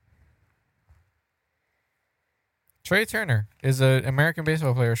 Trey Turner is an American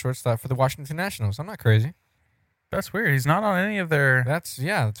baseball player, shortstop for the Washington Nationals. I'm not crazy. That's weird. He's not on any of their. That's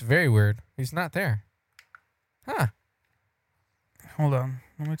very weird. He's not there. Huh. Hold on.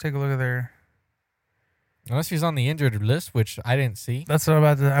 Let me take a look at their. Unless he's on the injured list, which I didn't see. That's what I'm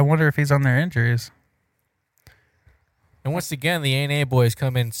about to. I wonder if he's on their injuries. And once again, the A&A boys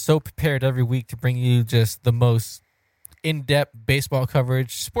come in so prepared every week to bring you just the most in-depth baseball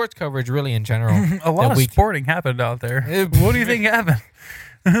coverage, sports coverage really in general. A lot that of we- sporting happened out there. What do you think happened?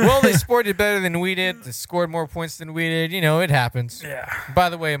 Well, they sported better than we did. They scored more points than we did. You know, it happens. Yeah. By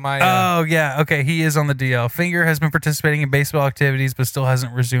the way, my Oh, yeah. Okay, he is on the DL. Finger has been participating in baseball activities, but still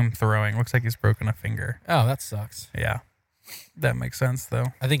hasn't resumed throwing. Looks like he's broken a finger. oh, that sucks. Yeah. That makes sense, though.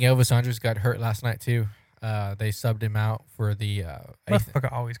 I think Elvis Andrus got hurt last night too. They subbed him out for the eighth.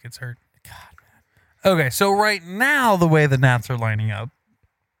 Motherfucker always gets hurt. God, man. Okay, so right now, the way the Nats are lining up,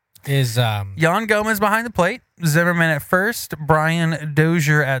 Is Yan Gomez behind the plate, Zimmerman at first, Brian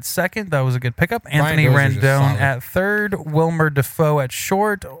Dozier at second. That was a good pickup. Anthony Dozier's just Rendon solid. at third, Wilmer Defoe at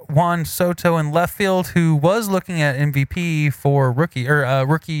short, Juan Soto in left field, who was looking at MVP for rookie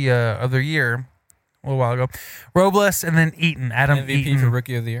of the year a little while ago. Robles and then Eaton, Adam MVP Eaton. for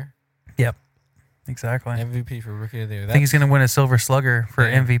Rookie of the Year? Yep, exactly. MVP for Rookie of the Year. I think he's going to win a Silver Slugger for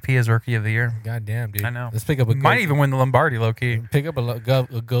Yeah. MVP as Rookie of the Year. God damn, dude. I know. Let's pick up a Might gold- even win the Lombardi, low key. pick up a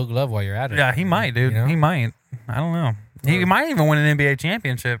gold glove while you're at it. Yeah, he might, dude. You know? He might. I don't know. He might even win an NBA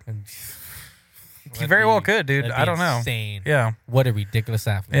championship. He That'd very well be- could, dude. that'd I be don't know. Insane. Yeah. What a ridiculous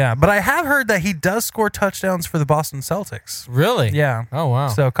athlete. Yeah. But I have heard that he does score touchdowns for the Boston Celtics. Really? Yeah. Oh wow.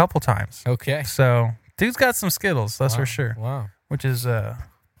 So a couple times. Okay. So dude's got some skittles, that's Wow. for sure. Wow. Which is a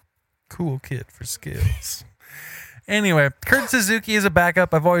cool kid for skills. Anyway, Kurt Suzuki is a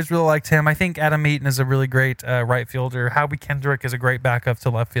backup. I've always really liked him. I think Adam Eaton is a really great right fielder. Howie Kendrick is a great backup to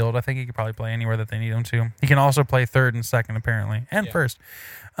left field. I think he could probably play anywhere that they need him to. He can also play third and second, apparently, and Yeah. first.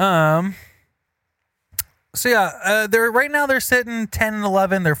 So yeah, they're sitting 10 and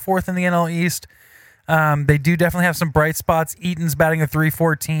 11. They're fourth in the NL East. They do definitely have some bright spots. Eaton's batting a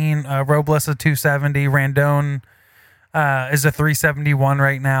 314. Robles a 270. Randon is a 371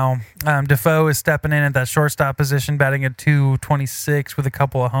 right now. Defoe is stepping in at that shortstop position, batting at 226 with a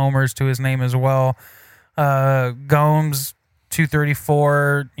couple of homers to his name as well. Gomes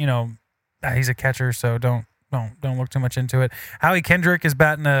 234. You know, he's a catcher, so don't look too much into it. Howie Kendrick is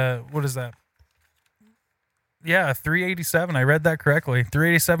batting a what is that? Yeah, 387. I read that correctly.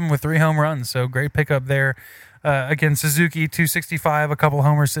 387 with 3 home runs. So great pickup there. Again, Suzuki 265, a couple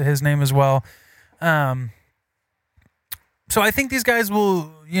homers to his name as well. So I think these guys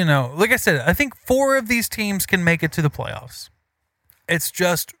will, like I said, I think 4 of these teams can make it to the playoffs. It's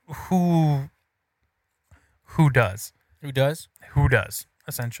just who does. Who does? Who does,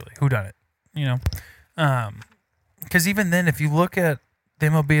 essentially. Who done it, Because even then, if you look at the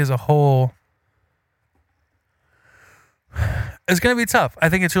MLB as a whole, it's going to be tough. I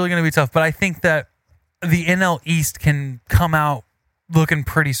think it's really going to be tough. But I think that the NL East can come out looking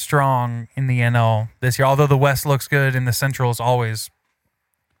pretty strong in the NL this year. Although the West looks good and the Central is always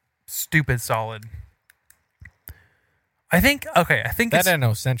stupid solid. I think that it's...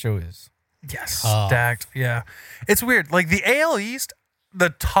 NL Central is. Yes, stacked. Yeah. It's weird. Like the AL East,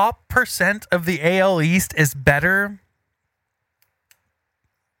 the top percent of the AL East is better.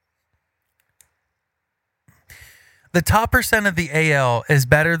 The top percent of the AL is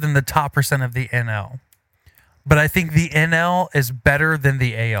better than the top percent of the NL. But I think the NL is better than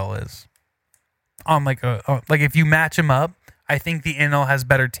the AL is. On like if you match them up, I think the NL has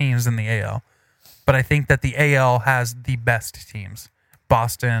better teams than the AL. But I think that the AL has the best teams.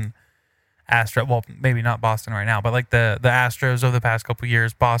 Boston, Astros, well, maybe not Boston right now, but like the Astros over the past couple of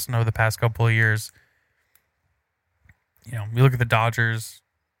years, Boston over the past couple of years. You look at the Dodgers,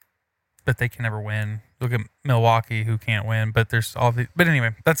 but they can never win. Look at Milwaukee, who can't win, but there's all the. But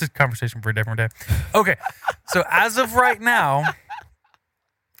anyway, that's a conversation for a different day. Okay, so as of right now,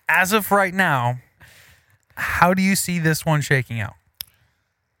 how do you see this one shaking out?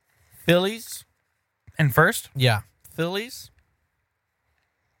 Phillies. And first? Yeah. Phillies.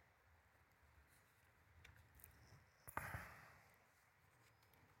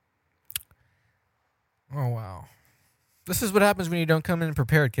 Oh, wow. This is what happens when you don't come in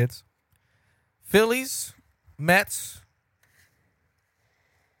prepared, kids. Phillies, Mets.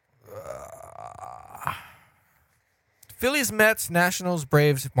 Phillies, Mets, Nationals,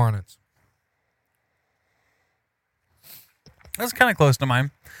 Braves, Marlins. That's kind of close to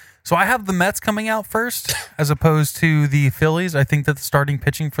mine. So I have the Mets coming out first as opposed to the Phillies. I think that the starting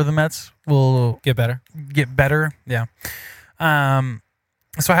pitching for the Mets will Get better. Yeah.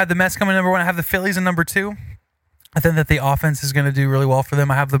 So I had the Mets coming number 1. I have the Phillies in number 2. I think that the offense is going to do really well for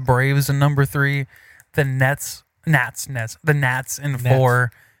them. I have the Braves in number 3, the Nats in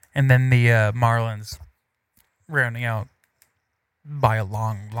 4, and then the Marlins rounding out by a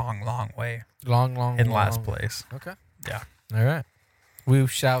long way in last place. Okay. Yeah. All right. We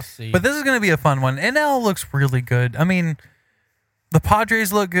shall see. But this is going to be a fun one. NL looks really good. I mean, the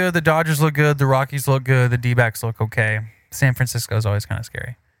Padres look good. The Dodgers look good. The Rockies look good. The D-backs look okay. San Francisco is always kind of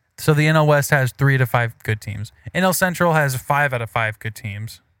scary. So the NL West has 3 to 5 good teams. NL Central has 5 out of 5 good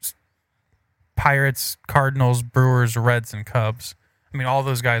teams. Pirates, Cardinals, Brewers, Reds, and Cubs. I mean, all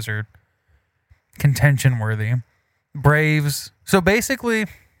those guys are contention worthy. Braves. So basically,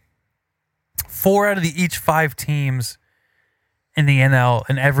 4 out of each 5 teams in the NL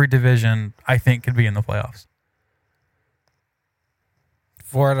in every division, I think, could be in the playoffs.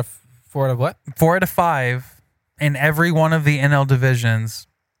 4 out of what? 4 out of 5 in every one of the NL divisions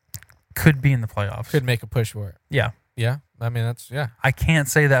could be in the playoffs. Could make a push for it. Yeah. Yeah. I mean, that's, yeah. I can't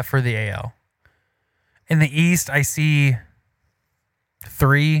say that for the AL. In the East, I see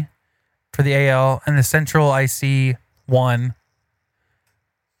 3 for the AL. In the Central, I see 1.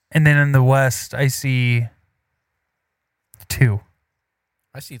 And then in the West, I see 2.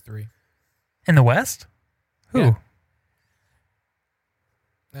 I see 3. In the West? Who? Yeah.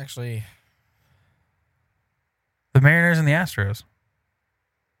 Actually, The Mariners and the Astros.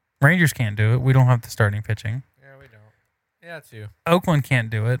 Rangers can't do it. We don't have the starting pitching. yeah, we don't. Yeah, 2. Oakland can't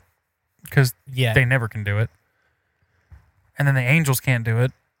do it because Yeah. they never can do it. And then the Angels can't do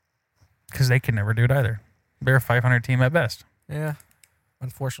it because they can never do it either. They're a 500 team at best. Yeah.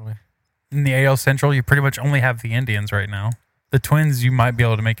 Unfortunately. In the AL Central, you pretty much only have the Indians right now. The Twins, you might be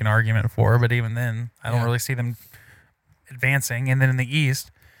able to make an argument for, but even then, I don't Yeah. really see them advancing. And then in the East,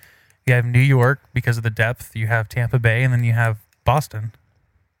 you have New York because of the depth. You have Tampa Bay, and then you have Boston.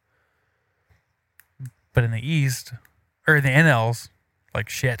 But in the East, or in the NLs, like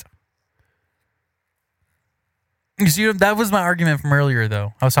shit. You see, that was my argument from earlier,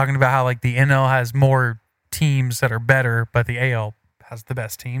 though. I was talking about how like the NL has more teams that are better, but the AL has the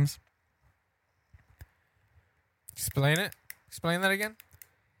best teams. Explain it. Explain that again.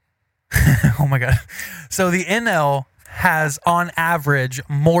 Oh my God. So the NL has on average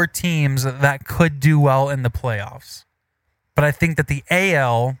more teams that could do well in the playoffs. But I think that the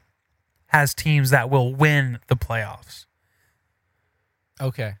AL has teams that will win the playoffs.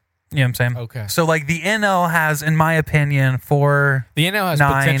 Okay. You know what I'm saying? Okay. So like the NL has, in my opinion, The NL has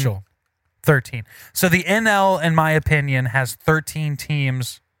 9, potential. 13. So the NL, in my opinion, has 13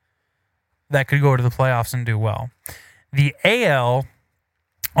 teams that could go to the playoffs and do well. The AL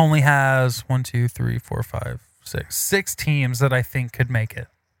only has 6 teams that I think could make it.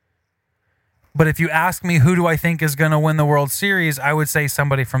 But if you ask me who do I think is going to win the World Series, I would say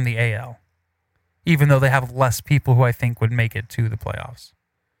somebody from the AL, even though they have less people who I think would make it to the playoffs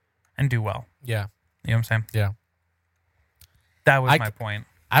and do well. Yeah. You know what I'm saying? Yeah. That was my point.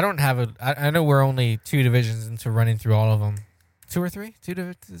 I don't have I know we're only 2 divisions into running through all of them. 2 or 3? 2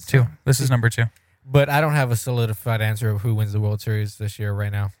 divisions? 2. This is number 2. But I don't have a solidified answer of who wins the World Series this year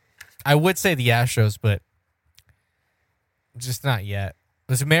right now. I would say the Astros, but just not yet.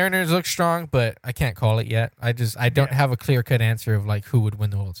 The Mariners look strong, but I can't call it yet. I don't have a clear-cut answer of like who would win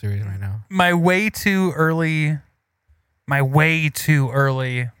the World Series right now. My way too early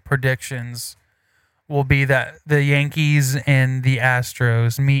predictions will be that the Yankees and the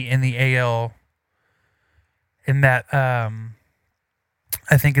Astros meet in the AL, and that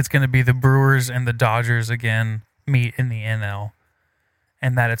I think it's going to be the Brewers and the Dodgers again meet in the NL,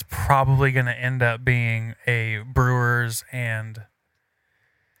 and that it's probably going to end up being a Brewers and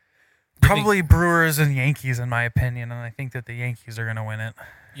Yankees, in my opinion, and I think that the Yankees are going to win it.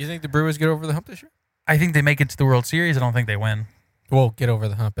 You think the Brewers get over the hump this year? I think they make it to the World Series. I don't think they win. Well, get over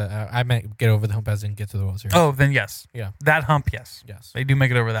the hump. I meant get over the hump as in get to the World Series. Oh, then yes. Yeah. That hump, yes. Yes. They do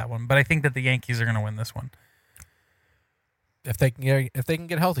make it over that one. But I think that the Yankees are going to win this one. If they can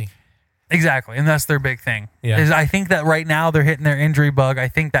get healthy. Exactly. And that's their big thing. Yeah. Is I think that right now they're hitting their injury bug. I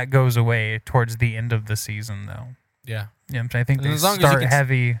think that goes away towards the end of the season, though. Yeah. You know what I'm saying? I think they As long as start you can-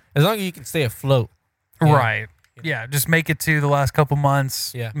 heavy. As long as you can stay afloat. Yeah. Right. Yeah. Just make it to the last couple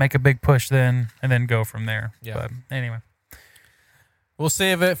months. Yeah. Make a big push then, and then go from there. Yeah. But anyway. We'll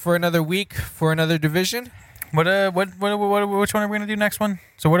save it for another week for another division. Which one are we going to do next one?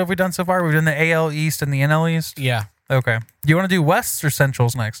 So what have we done so far? We've done the AL East and the NL East? Yeah. Okay. Do you want to do Wests or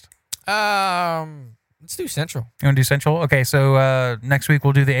Centrals next? Let's do Central. You want to do Central? Okay, so next week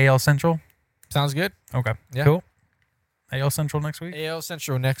we'll do the AL Central. Sounds good. Okay, Yeah. cool. AL Central next week? AL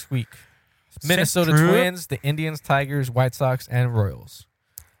Central next week. Minnesota Central. Twins, the Indians, Tigers, White Sox, and Royals.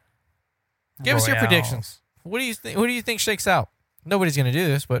 Give us your Royals. predictions. What do you think? Who do you think shakes out? Nobody's going to do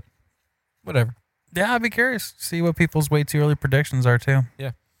this, but whatever. Yeah, I'd be curious to see what people's way too early predictions are too.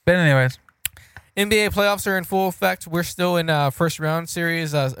 Yeah. But anyways, NBA playoffs are in full effect. We're still in first round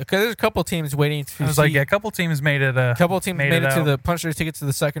series because there's a couple teams waiting to. I was see. like, yeah, a couple teams made it. A couple teams made it to out. the punch their ticket to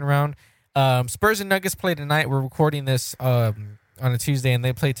the second round. Spurs and Nuggets play tonight. We're recording this on a Tuesday, and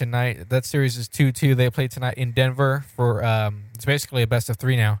they play tonight. That series is 2-2. They play tonight in Denver for it's basically a best of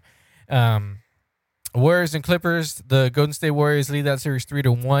 3 now. Warriors and Clippers. The Golden State Warriors lead that series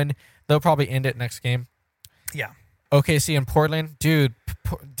 3-1. They'll probably end it next game. Yeah. OKC and Portland, dude.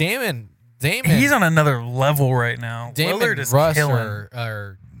 Damon. He's on another level right now. Damon Lillard is Russ killing.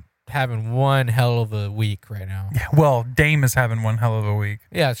 are having one hell of a week right now. Yeah, well, Dame is having one hell of a week.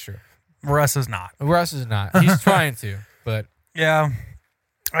 Yeah, that's true. Russ is not. Russ is not. He's trying to, but Yeah.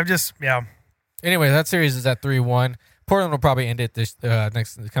 anyway, that series is at 3-1. Portland will probably end it this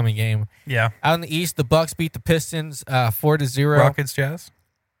next coming game. Yeah. Out in the East, the Bucks beat the Pistons 4-0. Rockets Jazz.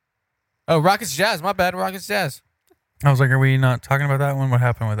 Oh, Rockets Jazz. My bad. Rockets Jazz. I was like, are we not talking about that one? What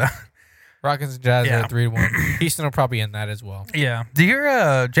happened with that? Rockets and Jazz Yeah. are 3-1. Houston will probably end that as well. Yeah. Do you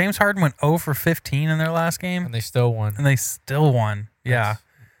hear James Harden went 0 for 15 in their last game? And they still won. And they still won. Yeah. Nice.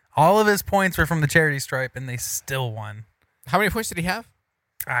 All of his points were from the charity stripe, and they still won. How many points did he have?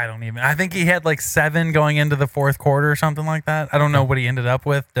 I think he had like 7 going into the fourth quarter or something like that. I don't know what he ended up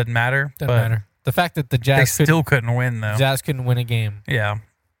with. Doesn't matter. Doesn't matter. The fact that the They Jazz still couldn't win, though. Jazz couldn't win a game. Yeah.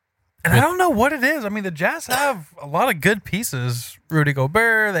 And I don't know what it is. I mean, the Jazz have a lot of good pieces. Rudy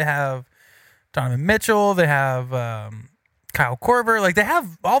Gobert, they have Donovan Mitchell, they have Kyle Korver. Like, they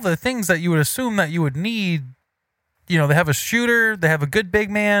have all the things that you would assume that you would need. You know, they have a shooter, they have a good big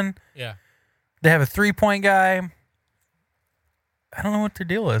man, Yeah. they have a 3-point guy. I don't know what their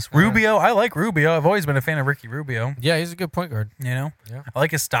deal is. Rubio, I like Rubio. I've always been a fan of Ricky Rubio. Yeah, he's a good point guard. You know? Yeah. I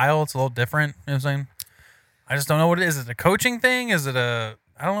like his style. It's a little different. You know what I'm saying? I just don't know what it is. Is it a coaching thing? Is it a...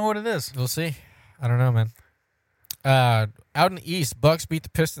 I don't know what it is. We'll see. I don't know, man. Out in the East, Bucks beat the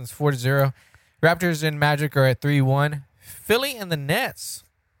Pistons 4-0. Raptors and Magic are at 3-1. Philly and the Nets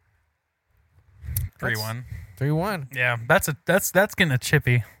 3-1. 3-1. Yeah, that's getting a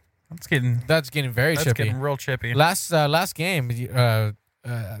chippy. That's getting very chippy. getting real chippy. Last game,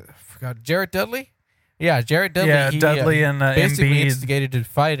 forgot Jared Dudley. Yeah, Jared Dudley. Yeah, he, Dudley and basically Embiid. instigated the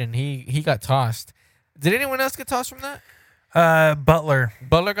fight, and he got tossed. Did anyone else get tossed from that? Butler.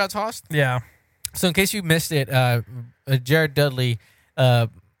 Butler got tossed. Yeah. So in case you missed it, Jared Dudley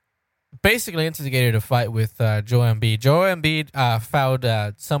basically instigated a fight with Joel Embiid. Joel Embiid fouled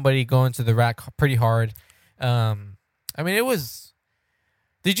somebody going to the rack pretty hard. I mean, it was.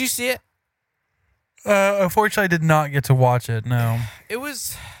 Did you see it? Unfortunately, I did not get to watch it. No. It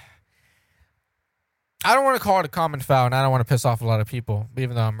was. I don't want to call it a common foul, and I don't want to piss off a lot of people,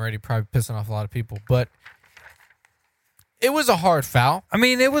 even though I'm already probably pissing off a lot of people. But it was a hard foul. I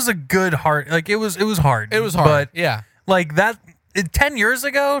mean, it was a good hard. Like it was hard. It was hard. But Yeah, like that, 10 years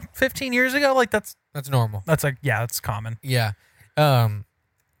ago, 15 years ago, like that's normal. like that's common. Yeah.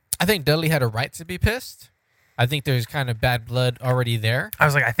 I think Dudley had a right to be pissed. I think there's kind of bad blood already there. I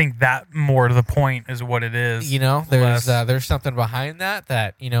was like, I think that more to the point is what it is. You know, there's something behind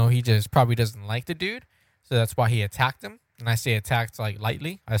that he just probably doesn't like the dude, so that's why he attacked him. And I say attacked like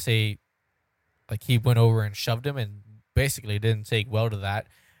lightly. I say like he went over and shoved him, and basically didn't take well to that.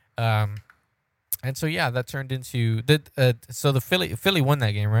 And so yeah, that turned into so the Philly won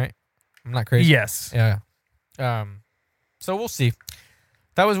that game, right? I'm not crazy. Yes. Yeah. So we'll see.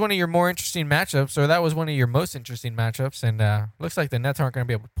 That was one of your more interesting matchups, or that was one of your most interesting matchups, and looks like the Nets aren't going to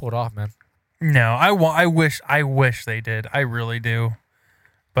be able to pull it off, man. No, I wish they did. I really do,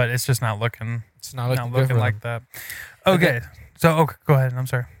 but it's just not looking. It's not looking, looking like that. Okay, so go ahead. I'm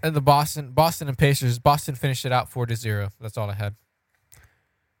sorry. And the Boston and Pacers. Boston finished it out 4-0. That's all I had.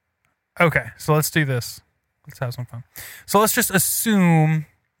 Okay, so let's do this. Let's have some fun. So let's just assume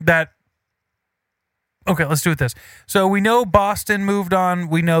that. Okay, let's do it this. So we know Boston moved on.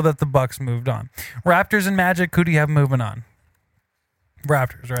 We know that the Bucks moved on. Raptors and Magic, who do you have moving on?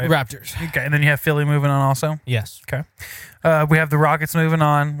 Raptors, right? Raptors. Okay, and then you have Philly moving on also? Yes. Okay. We have the Rockets moving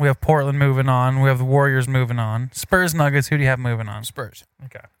on. We have Portland moving on. We have the Warriors moving on. Spurs, Nuggets, who do you have moving on? Spurs.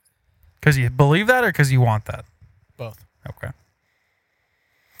 Okay. Because you believe that or because you want that? Both. Okay.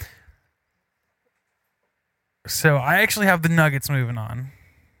 So I actually have the Nuggets moving on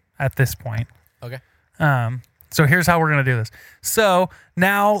at this point. Okay. So here's how we're going to do this. So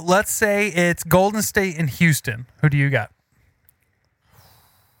now let's say it's Golden State and Houston. Who do you got?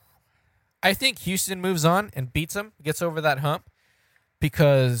 I think Houston moves on and beats them, gets over that hump,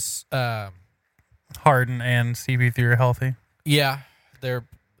 because Harden and CP3 are healthy. yeah,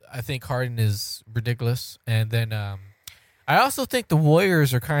 I think Harden is ridiculous, and then I also think the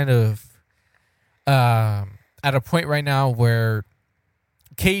Warriors are kind of at a point right now where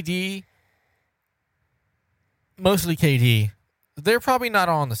KD. Mostly KD, they're probably not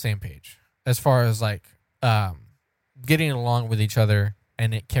all on the same page as far as like getting along with each other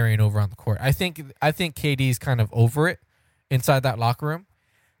and it carrying over on the court. I think KD's kind of over it inside that locker room,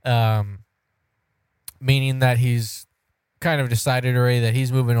 meaning that he's kind of decided already that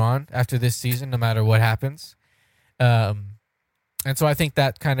he's moving on after this season, no matter what happens. And so I think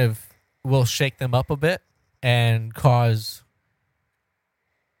that kind of will shake them up a bit and cause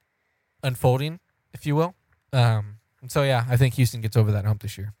unfolding, if you will. And so, yeah, I think Houston gets over that hump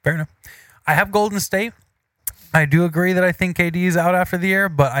this year. Fair enough. I have Golden State. I do agree that I think KD is out after the year,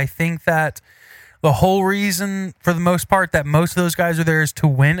 but I think that the whole reason, for the most part, that most of those guys are there is to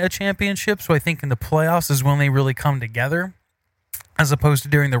win a championship. So I think in the playoffs is when they really come together, as opposed to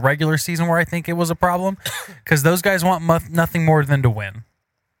during the regular season where I think it was a problem, because those guys want nothing more than to win.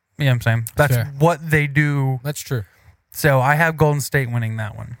 You know what I'm saying? That's Fair. what they do. That's true. So I have Golden State winning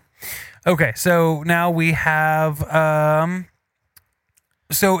that one. Okay, so now we have.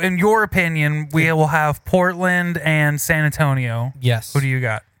 So in your opinion, we will have Portland and San Antonio. Yes. Who do you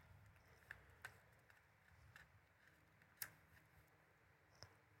got?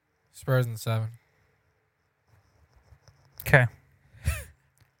 Spurs in 7. Okay.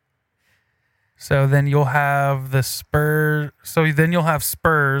 So then you'll have the Spurs. So then you'll have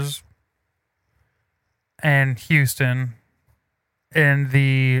Spurs and Houston in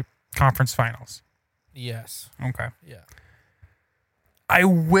the conference finals. Yes. Okay. Yeah. I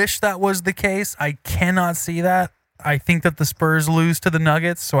wish that was the case. I cannot see that. I think that the Spurs lose to the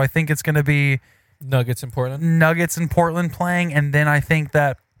Nuggets, so I think it's going to be Nuggets in Portland. Nuggets and Portland playing, and then I think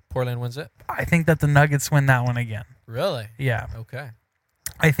that Portland wins it. the Nuggets win that one again. Really? Yeah. Okay.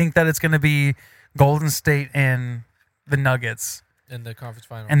 I think that it's going to be Golden State and the Nuggets In the conference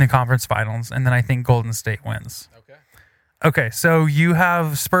final. in the conference finals, and then I think Golden State wins. Okay. Okay, so you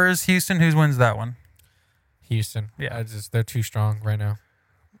have Spurs, Houston. Who wins that one? Houston. Yeah. They're too strong right now.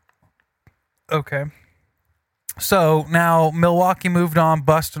 Okay. So now Milwaukee moved on.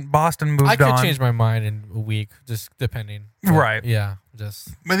 Boston moved on. I could change my mind in a week, just depending. But Right. Yeah. Just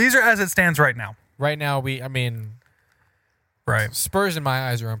But these are as it stands right now. right now, Right. Spurs in my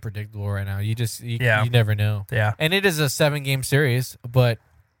eyes are unpredictable right now. You Yeah. never know. Yeah. And it is a 7-game series, but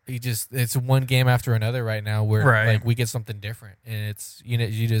it's one game after another right now where Right. like we get something different, and it's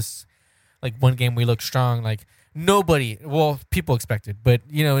you just like one game we look strong. Like nobody, well, people expected, but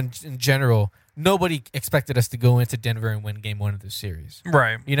in general, nobody expected us to go into Denver and win game 1 of this series.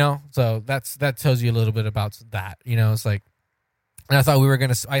 Right. So that tells you a little bit about that. It's like, and I thought we were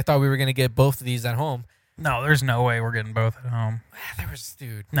gonna get both of these at home. No, there's no way we're getting both at home.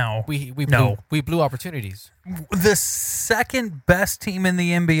 Dude. No. We No. blew opportunities. The second best team in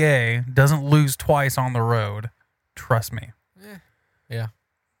the NBA doesn't lose twice on the road. Trust me. Yeah.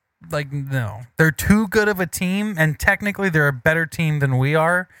 Like, no. They're too good of a team, and technically they're a better team than we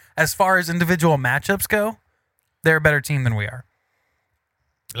are. As far as individual matchups go, they're a better team than we are.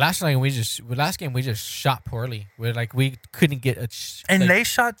 Last game we just shot poorly. We couldn't get And they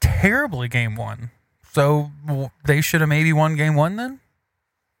shot terribly game 1. So they should have maybe won game 1 then?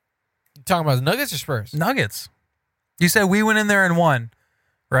 You talking about the Nuggets or Spurs? Nuggets. You said we went in there and won,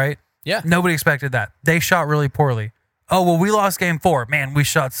 right? Yeah. Nobody expected that. They shot really poorly. Oh, well, we lost game 4. Man, we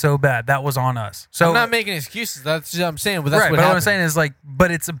shot so bad. That was on us. So I'm not making excuses. That's what I'm saying. But that's right, what but happened. what I'm saying is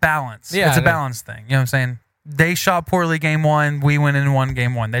but it's a balance. Yeah, it's a I know. balance thing. You know what I'm saying? They shot poorly game 1. We went in and won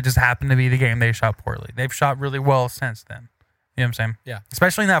game 1. They just happened to be the game they shot poorly. They've shot really well since then. You know what I'm saying? Yeah.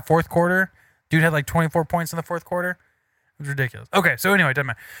 Especially in that fourth quarter. Dude had 24 points in the fourth quarter. It was ridiculous. Okay, so anyway, doesn't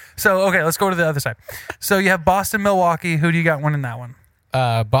matter. So, okay, let's go to the other side. So you have Boston, Milwaukee. Who do you got winning that one?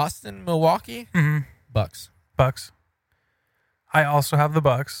 Boston, Milwaukee, Bucks. Bucks. I also have the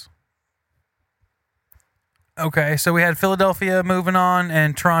Bucks. Okay, so we had Philadelphia moving on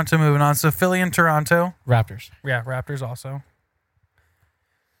and Toronto moving on. So Philly and Toronto. Raptors. Yeah, Raptors also.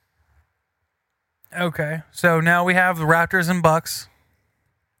 Okay, so now we have the Raptors and Bucks.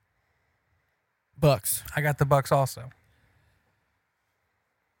 Bucks. I got the Bucks also.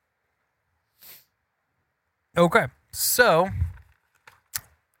 Okay, so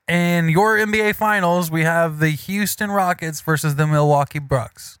in your NBA Finals, we have the Houston Rockets versus the Milwaukee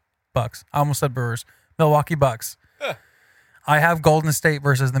Bucks. I almost said Brewers. Milwaukee Bucks. I have Golden State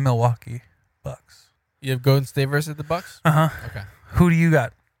versus the Milwaukee Bucks. You have Golden State versus the Bucks? Uh-huh. Okay. Who do you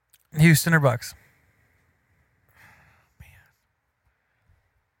got? Houston or Bucks?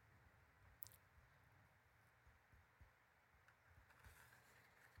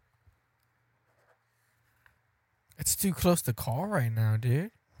 It's too close to call right now,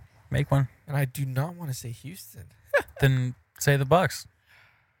 dude. Make one. And I do not want to say Houston. Then say the Bucks.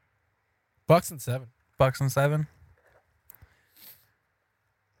 Bucks and 7. Bucks and 7.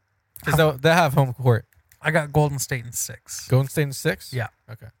 Because they'll have home court. I got Golden State in 6. Golden State in 6? Yeah.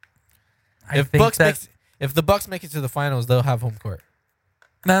 Okay. I think If the Bucks make it to the finals, they'll have home court.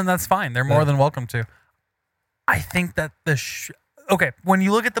 then that's fine. They're more than welcome to. I think that okay, when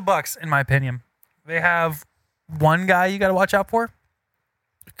you look at the Bucks, in my opinion, they have one guy you got to watch out for.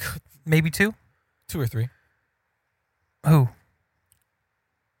 Maybe 2. 2 or 3. Who?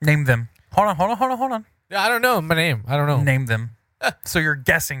 Name them. Hold on. Yeah, I don't know my name. I don't know. Name them. So you're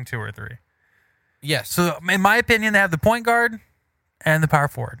guessing 2 or 3. Yes. So in my opinion, they have the point guard and the power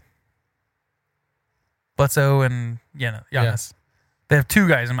forward. Bledsoe and Giannis. Yeah. They have 2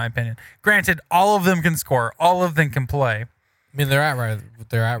 guys in my opinion. Granted, all of them can score. All of them can play. I mean, they're at right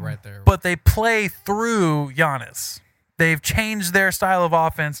there. But they play through Giannis. They've changed their style of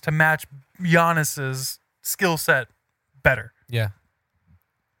offense to match Giannis's skill set better. Yeah.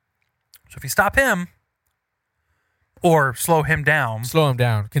 So if you stop him or slow him down, Slow him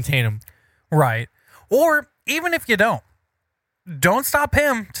down. Contain him. right, or even if you don't stop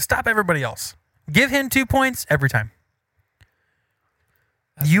him to stop everybody else. Give him 2 points every time.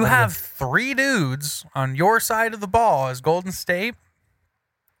 You have 3 dudes on your side of the ball as Golden State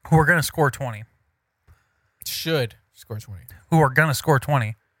who are going to score 20. Should score 20. Who are going to score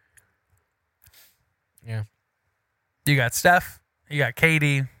 20. Yeah. You got Steph, you got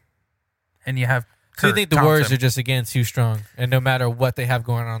KD, and you have So you Kurt think the Thompson. Warriors are just, again, too strong, and no matter what they have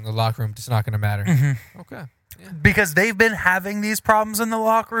going on in the locker room, it's not going to matter? Okay. Because they've been having these problems in the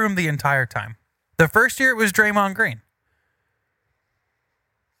locker room the entire time. The first year it was Draymond Green.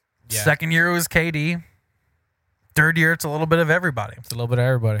 Yeah. Second year it was KD. Third year it's a little bit of everybody, It's a little bit of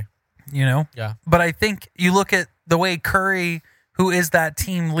everybody. you know? Yeah. But I think you look at the way Curry, who is that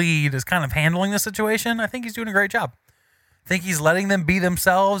team lead, is kind of handling the situation. I think he's doing a great job. I think he's letting them be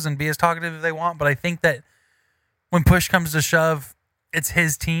themselves and be as talkative as they want. But I think that when push comes to shove, it's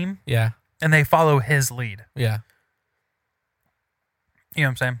his team Yeah. and they follow his lead. Yeah. You know what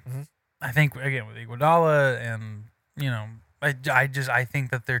I'm saying? Mhm. I think, again, with Iguodala and, you know, I think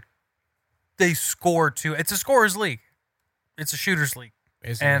that they score too. It's a scorer's league. It's a shooter's league.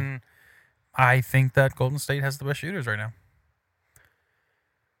 Basically. And I think that Golden State has the best shooters right now.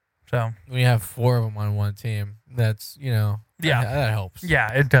 So, when you have 4 of them on one team, that's, Yeah. That helps.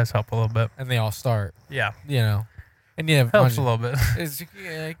 Yeah, it does help a little bit. And they all start, Yeah. And you have Helps a little bit.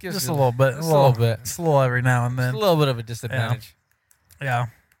 It gives Just you a little bit. Just a little bit. Just a little every now and Just then. a little bit of a disadvantage. Yeah.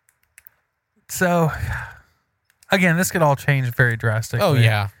 So, again, this could all change very drastically.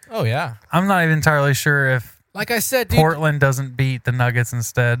 Oh yeah. I'm not even entirely sure if Like I said, dude, Portland doesn't beat the Nuggets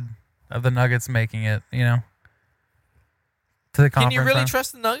instead of the Nuggets making it, to the conference. can you really round.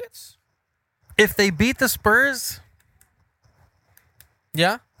 trust the Nuggets? If they beat the Spurs,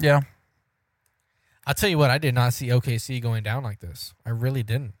 Yeah. yeah. I'll tell you what, I did not see OKC going down like this. I really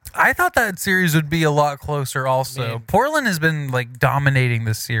didn't. I thought that series would be a lot closer also. Man. Portland has been like dominating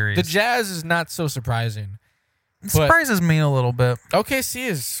this series. The Jazz is not so surprising. It surprises me a little bit. OKC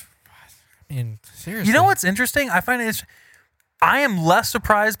is, I mean, seriously. You know what's interesting? I am less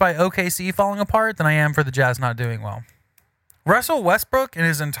surprised by OKC falling apart than I am for the Jazz not doing well. Russell Westbrook in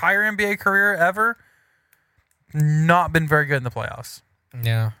his entire NBA career ever not been very good in the playoffs.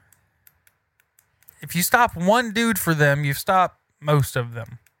 Yeah. If you stop one dude for them, you've stopped most of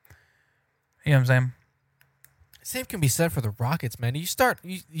them. You know what I'm saying? Same can be said for the Rockets, man.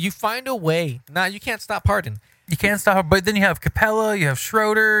 You find a way. Nah, you can't stop Harden. You can't stop, but then you have Capella, you have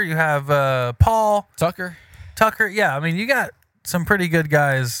Schroeder, you have Paul, Tucker. Yeah, I mean, you got some pretty good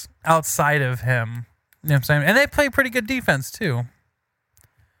guys outside of him. You know what I'm saying? And they play pretty good defense, too.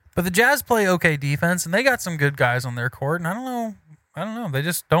 But the Jazz play okay defense, and they got some good guys on their court, and I don't know. They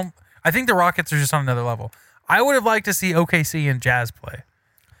just don't. I think the Rockets are just on another level. I would have liked to see OKC and Jazz play.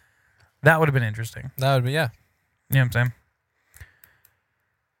 That would have been interesting. That would be, yeah. You know what I'm saying?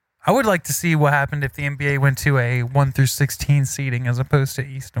 I would like to see what happened if the NBA went to a 1 through 16 seeding as opposed to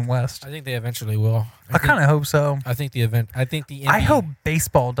East and West. I think they eventually will. I kind of hope so. I think the NBA, I hope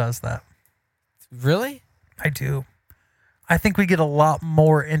baseball does that. Really? I do. I think we get a lot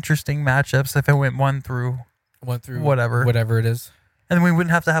more interesting matchups if it went 1 through whatever it is. And then we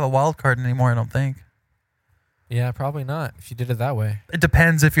wouldn't have to have a wild card anymore, I don't think. Yeah, probably not. If you did it that way, It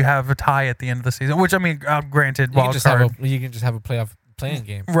depends if you have a tie at the end of the season, which, I mean, granted, wild card. You can just have a playing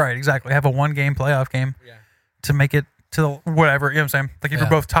game. Right, exactly. Have a 1-game playoff game to make it to whatever, you know what I'm saying? Like if you're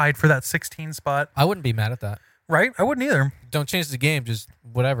both tied for that 16 spot. I wouldn't be mad at that. Right? I wouldn't either. Don't change the game, just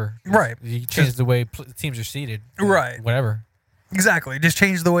whatever. Right. You can change the way teams are seated. Right. Whatever. Exactly. Just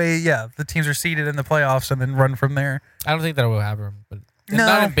change the way, the teams are seated in the playoffs and then run from there. I don't think that will happen, but No.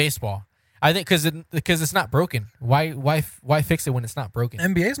 not in baseball. I think because it's not broken. Why fix it when it's not broken?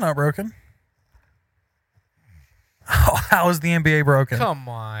 NBA's not broken. How is the NBA broken? Come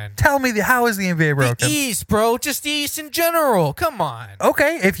on. Tell me, how is the NBA broken? The East, bro. Just the East in general. Come on.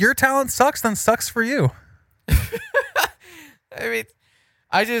 Okay, if your talent sucks, then sucks for you. I mean,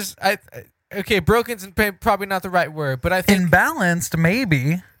 okay, broken's probably not the right word, but I think Imbalanced,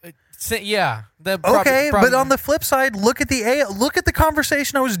 maybe. yeah. Okay, but on the flip side, look at the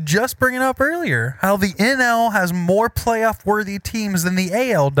conversation I was just bringing up earlier. How the NL has more playoff-worthy teams than the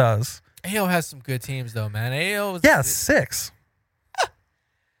AL does. AL has some good teams though, man. AL is, 6.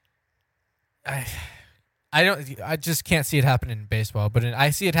 I just can't see it happening in baseball, but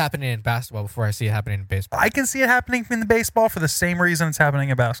I see it happening in basketball before I see it happening in baseball. I can see it happening in the baseball for the same reason it's happening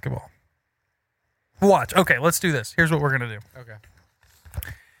in basketball. Watch. Okay, let's do this. Here's what we're going to do. Okay.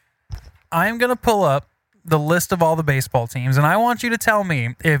 I'm going to pull up the list of all the baseball teams, and I want you to tell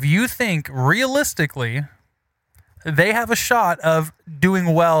me if you think realistically they have a shot of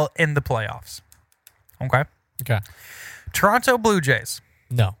doing well in the playoffs. Okay? Okay. Toronto Blue Jays.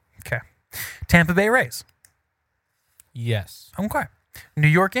 No. Okay. Tampa Bay Rays. Yes. Okay. New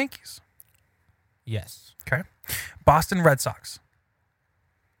York Yankees. Yes. Okay. Boston Red Sox.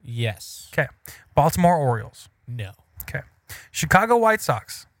 Yes. Okay. Baltimore Orioles. No. Okay. Chicago White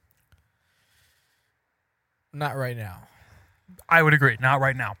Sox. Not right now. I would agree. Not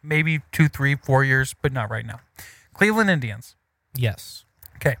right now. Maybe 2, 3, 4 years, but not right now. Cleveland Indians. Yes.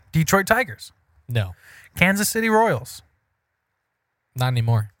 Okay. Detroit Tigers. No. Kansas City Royals. Not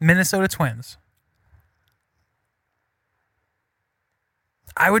anymore. Minnesota Twins.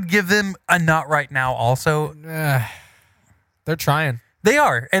 I would give them a not right now also. They're trying. They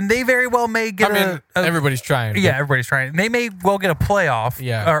are, and they very well may get everybody's trying. Yeah, everybody's trying. They may well get a playoff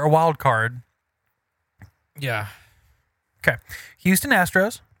or a wild card. Yeah. Okay. Houston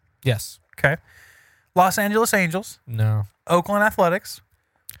Astros. Yes. Okay. Los Angeles Angels. No. Oakland Athletics.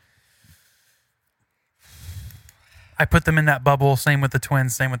 I put them in that bubble. Same with the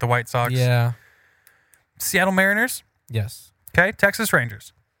Twins. Same with the White Sox. Yeah. Seattle Mariners. Yes. Okay. Texas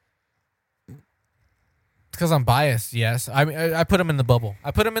Rangers. Because I'm biased. Yes. I mean, I put them in the bubble.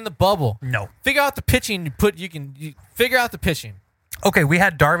 No. Figure out the pitching. You figure out the pitching. Okay, we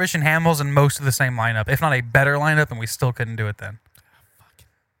had Darvish and Hamels in most of the same lineup, if not a better lineup, and we still couldn't do it then.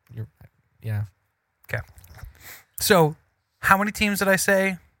 Yeah. Okay. So, how many teams did I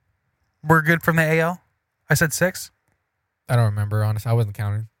say were good from the AL? I said 6. I don't remember, honestly. I wasn't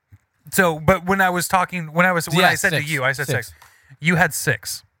counting. So, but when I said six. to you, I said 6. You had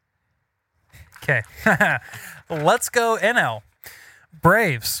 6. Okay. Let's go NL.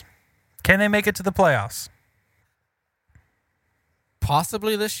 Braves. Can they make it to the playoffs?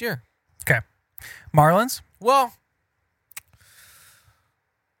 Possibly this year. Okay. Marlins? Well,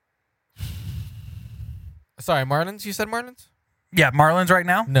 sorry, Marlins? You said Marlins? Yeah, Marlins right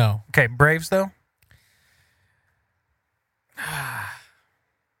now? No. Okay, Braves though?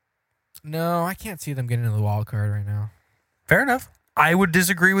 No, I can't see them getting into the wild card right now. Fair enough. I would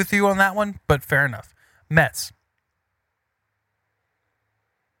disagree with you on that one, but fair enough. Mets.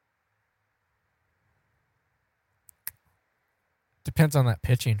 Depends on that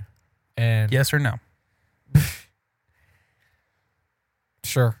pitching. And Yes or no?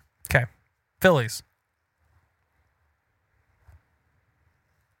 Sure. Okay. Phillies.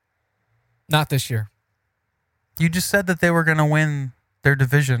 Not this year. You just said that they were going to win their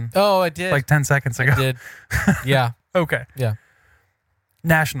division Oh, I did. like 10 seconds ago. I did. Yeah. Okay. Yeah.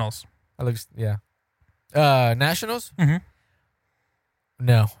 Nationals. I looks. Yeah. Nationals? Mm-hmm.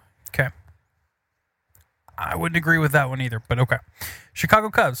 No. Okay. I wouldn't agree with that one either, but okay. Chicago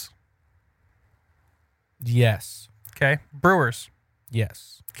Cubs. Yes. Okay. Brewers.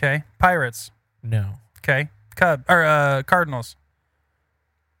 Yes. Okay. Pirates. No. Okay. Cardinals.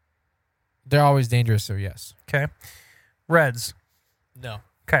 They're always dangerous, so yes. Okay. Reds. No.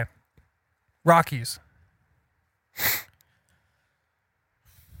 Okay. Rockies.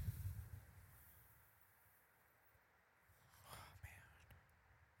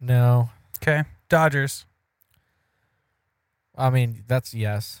 No. Okay. Dodgers. I mean, that's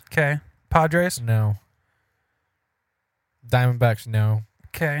yes. Okay. Padres. No. Diamondbacks, no.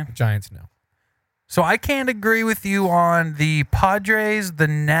 Okay. Giants, no. So I can't agree with you on the Padres, the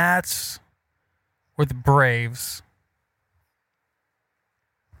Nats, or the Braves,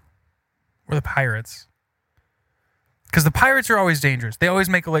 or the Pirates. Because the Pirates are always dangerous. They always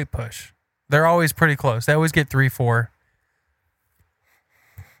make a late push. They're always pretty close. They always get 3-4.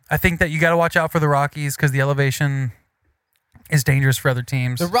 I think that you got to watch out for the Rockies because the elevation is dangerous for other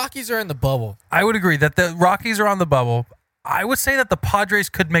teams. The Rockies are in the bubble. I would agree that the Rockies are on the bubble. I would say that the Padres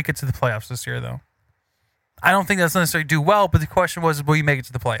could make it to the playoffs this year, though. I don't think that's necessarily do well, but the question was, will you make it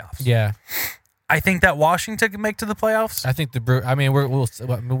to the playoffs? Yeah. I think that Washington can make to the playoffs. I think the Brewers. I mean,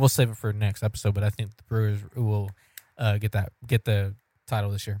 we'll save it for next episode, but I think the Brewers will get the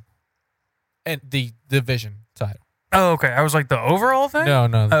title this year, and the division title. Oh, okay. I was like the overall thing. No,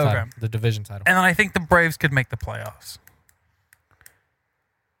 the Oh, title, okay. the division title. And then I think the Braves could make the playoffs.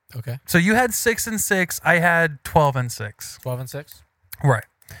 Okay, So you had 6-6. I had 12-6. 12-6. Right.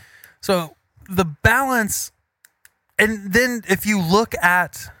 So the balance, and then if you look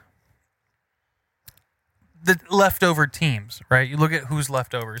at the leftover teams, right? You look at who's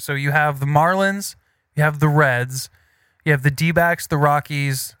left over. So you have the Marlins, you have the Reds, you have the D-backs, the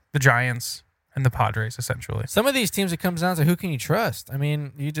Rockies, the Giants, and the Padres, essentially. Some of these teams, it comes down to who can you trust. I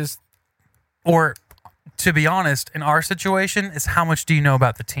mean, you just Or, to be honest, in our situation, is how much do you know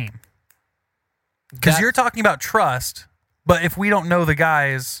about the team? Because that- you're talking about trust, but if we don't know the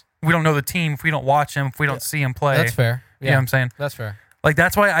guys, we don't know the team, if we don't watch them, if we don't see them play. That's fair. You know what I'm saying? That's fair. Like,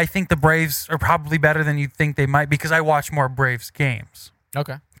 that's why I think the Braves are probably better than you think they might, because I watch more Braves games.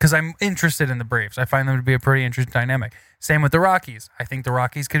 Okay. Because I'm interested in the Braves. I find them to be a pretty interesting dynamic. Same with the Rockies. I think the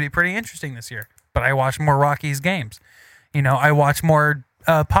Rockies could be pretty interesting this year, but I watch more Rockies games. You know, I watch more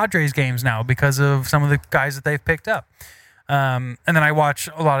Padres games now because of some of the guys that they've picked up. And then I watch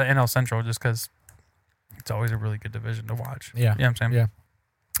a lot of NL Central just because it's always a really good division to watch. Yeah. You know what I'm saying? Yeah.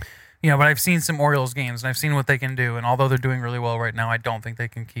 You know, but I've seen some Orioles games and I've seen what they can do. And although they're doing really well right now, I don't think they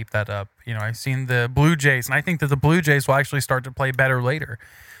can keep that up. You know, I've seen the Blue Jays, and I think that the Blue Jays will actually start to play better later.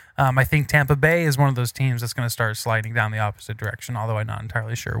 I think Tampa Bay is one of those teams that's going to start sliding down the opposite direction, although I'm not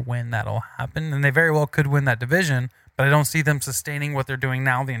entirely sure when that'll happen. And they very well could win that division, but I don't see them sustaining what they're doing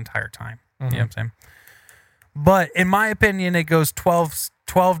now the entire time. You know what I'm saying? But in my opinion, it goes 12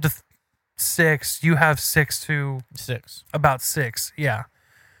 to 6. You have 6 to 6. about 6. Yeah.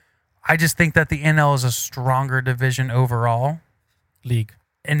 I just think that the NL is a stronger division overall. League.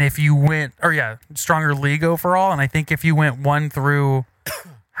 And if you went, stronger league overall. And I think if you went 1 through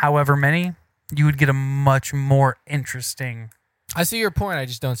however many, you would get a much more interesting. I see your point. I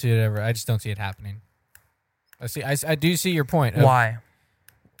just don't see it ever. I just don't see it happening. I do see your point. of- Why?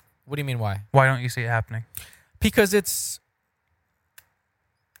 What do you mean why? Why don't you see it happening? Because it's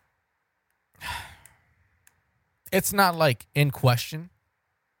it's not like in question.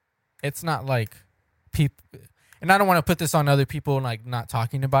 It's not like people, and I don't want to put this on other people like not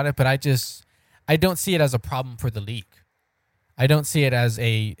talking about it, but I don't see it as a problem for the league. I don't see it as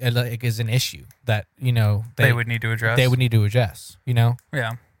as an issue that they would need to address. They would need to address. Yeah.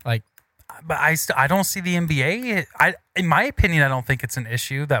 Like, but I don't see the NBA. In my opinion, I don't think it's an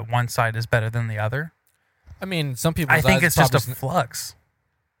issue that one side is better than the other. I mean, some people. I think it's just a flux.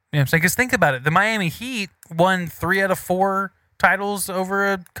 You know what I'm saying? Because think about it. The Miami Heat won 3 out of 4 titles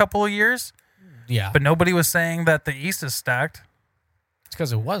over a couple of years. Yeah. But nobody was saying that the East is stacked. It's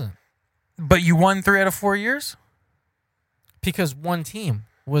because it wasn't. But you won 3 out of 4 years? Because one team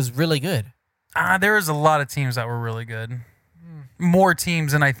was really good. There was a lot of teams that were really good. More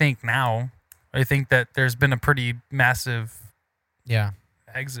teams than I think now. I think that there's been a pretty massive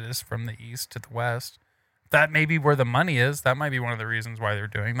exodus from the East to the West. That may be where the money is. That might be one of the reasons why they're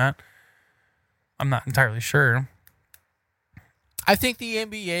doing that. I'm not entirely sure. I think the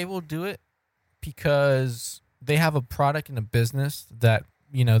NBA will do it because they have a product and a business that,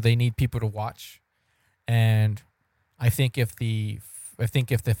 they need people to watch. And I think if the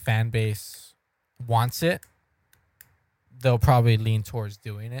fan base wants it, they'll probably lean towards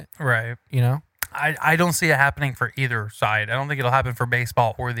doing it. Right. I don't see it happening for either side. I don't think it'll happen for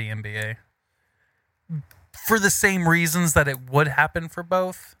baseball or the NBA. For the same reasons that it would happen for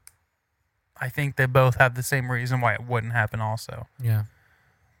both, I think they both have the same reason why it wouldn't happen also. Yeah.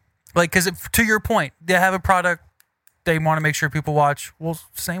 Like, because to your point, they have a product they want to make sure people watch. Well,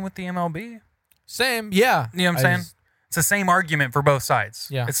 same with the MLB. Same, yeah. You know what I'm saying? It's the same argument for both sides.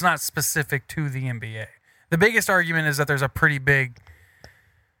 Yeah. It's not specific to the NBA. The biggest argument is that there's a pretty big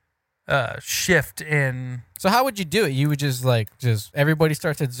shift in. So how would you do it? You would just everybody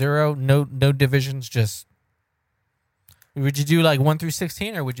starts at 0, no divisions, just. Would you do 1 through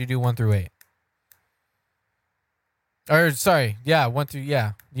 16 or would you do 1 through 8? Or sorry, 1 through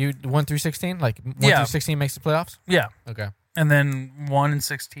You 1 through 16? 1 through 16 makes the playoffs? Yeah. Okay. And then 1 and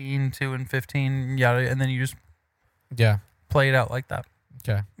 16, 2 and 15, and then you just play it out like that.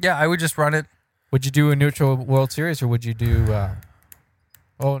 Okay. Yeah, I would just run it. Would you do a neutral World Series or would you do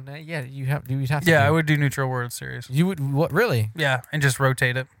you'd have to. Yeah, I would do neutral World Series. You would what really? Yeah, and just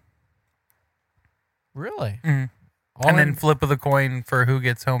rotate it. Really? Mm-hmm. And then flip of the coin for who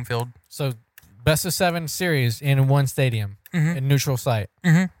gets home field. So, best of 7 series in one stadium, in neutral site.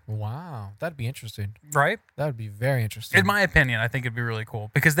 Mm-hmm. Wow, that'd be interesting. Right? That would be very interesting. In my opinion, I think it'd be really cool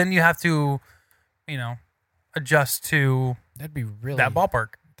because then you have to, adjust to that ballpark.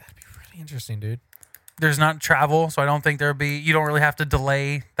 That'd be really interesting, dude. There's not travel, so I don't think you don't really have to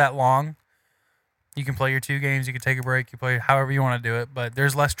delay that long. You can play your 2 games. You can take a break. You play however you want to do it, but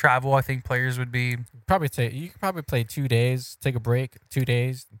there's less travel. I think players would be you could probably play 2 days, take a break, 2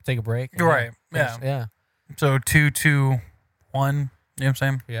 days, take a break. Right? Yeah. Yeah. So 2-2-1. You know what I'm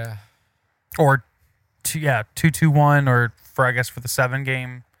saying? Yeah. Or 2-2-1, or for the 7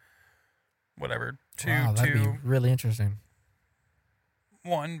 game, whatever. 2-2. Wow, that'd be really interesting.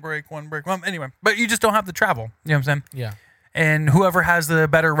 1 break. Well, anyway, but you just don't have the travel. You know what I'm saying? Yeah. And whoever has the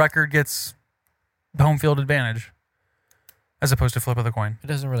better record gets the home field advantage, as opposed to flip of the coin. It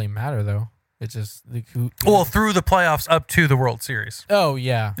doesn't really matter though. It's just through the playoffs up to the World Series. Oh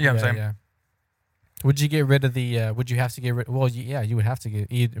yeah. You know what I'm saying? Yeah. Would you get rid of the? Would you have to get rid? Well, you would have to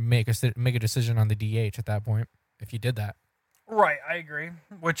make a decision on the DH at that point if you did that. Right, I agree.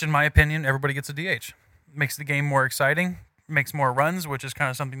 Which, in my opinion, everybody gets a DH. Makes the game more exciting. Makes more runs, which is kind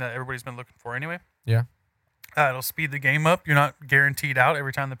of something that everybody's been looking for anyway. Yeah. It'll speed the game up. You're not guaranteed out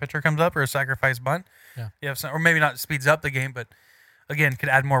every time the pitcher comes up or a sacrifice bunt. Yeah. You have or maybe not speeds up the game, but again, could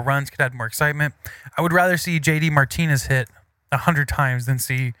add more runs, could add more excitement. I would rather see JD Martinez hit 100 times than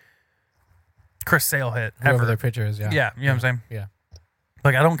see Chris Sale hit Whoever ever. their pitcher is, yeah. Yeah, you know what I'm saying? Yeah.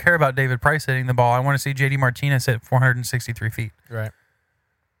 Like, I don't care about David Price hitting the ball. I want to see JD Martinez hit 463 feet. Right.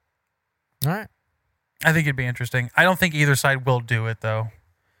 All right. I think it'd be interesting. I don't think either side will do it, though.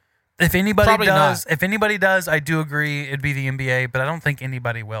 If anybody Probably does, not. I do agree it'd be the NBA, but I don't think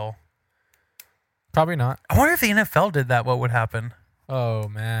anybody will. Probably not. I wonder if the NFL did that, what would happen? Oh,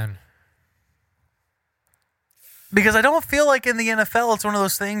 man. Because I don't feel like in the NFL it's one of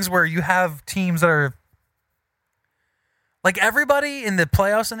those things where you have teams that are like everybody in the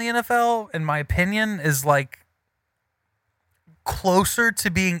playoffs in the NFL, in my opinion, is like closer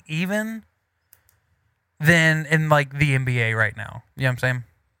to being even than in like the NBA right now. You know what I'm saying?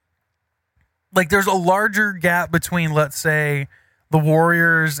 Like there's a larger gap between, let's say, the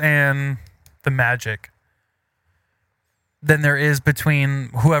Warriors and the Magic than there is between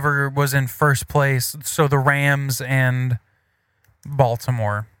whoever was in first place, so the Rams and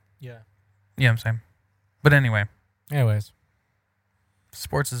Baltimore. Yeah. You know You know what I'm saying? But anyway, Anyways.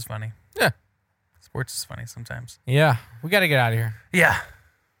 sports is funny. Yeah. Sports is funny sometimes. Yeah. We got to get out of here. Yeah.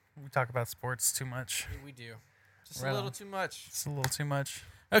 We talk about sports too much. We do. Just Right a little on. too much. It's a little too much.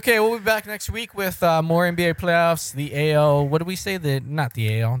 Okay, we'll be back next week with more NBA playoffs. The AL, what do we say? Not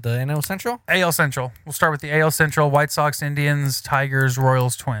the AL, the NL Central? AL Central. We'll start with the AL Central. White Sox, Indians, Tigers,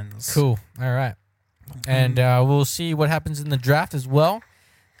 Royals, Twins. Cool. All right. And we'll see what happens in the draft as well.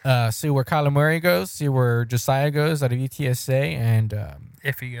 See where Kyler Murray goes. See where Josiah goes out of UTSA. And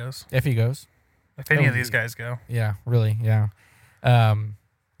If he goes. if he goes. If any of these guys go. Yeah, really. Yeah.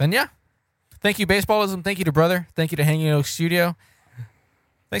 Then, yeah. Thank you, Baseballism. Thank you to Brother. Thank you to Hanging Oak Studio.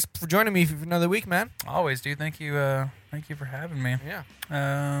 Thanks for joining me for another week, man. Always, dude. Thank you for having me.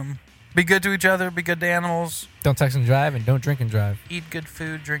 Yeah. Be good to each other. Be good to animals. Don't text and drive, and don't drink and drive. Eat good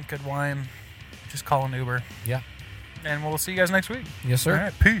food. Drink good wine. Just call an Uber. Yeah. And we'll see you guys next week. Yes, sir. All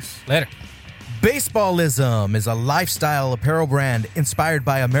right. Peace. Later. Baseballism is a lifestyle apparel brand inspired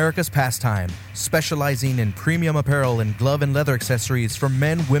by America's pastime, specializing in premium apparel and glove and leather accessories for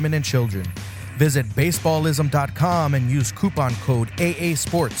men, women, and children. Visit baseballism.com and use coupon code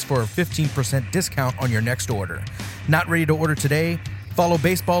AASports for a 15% discount on your next order. Not ready to order today? Follow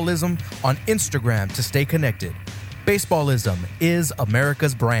Baseballism on Instagram to stay connected. Baseballism is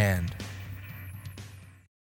America's brand.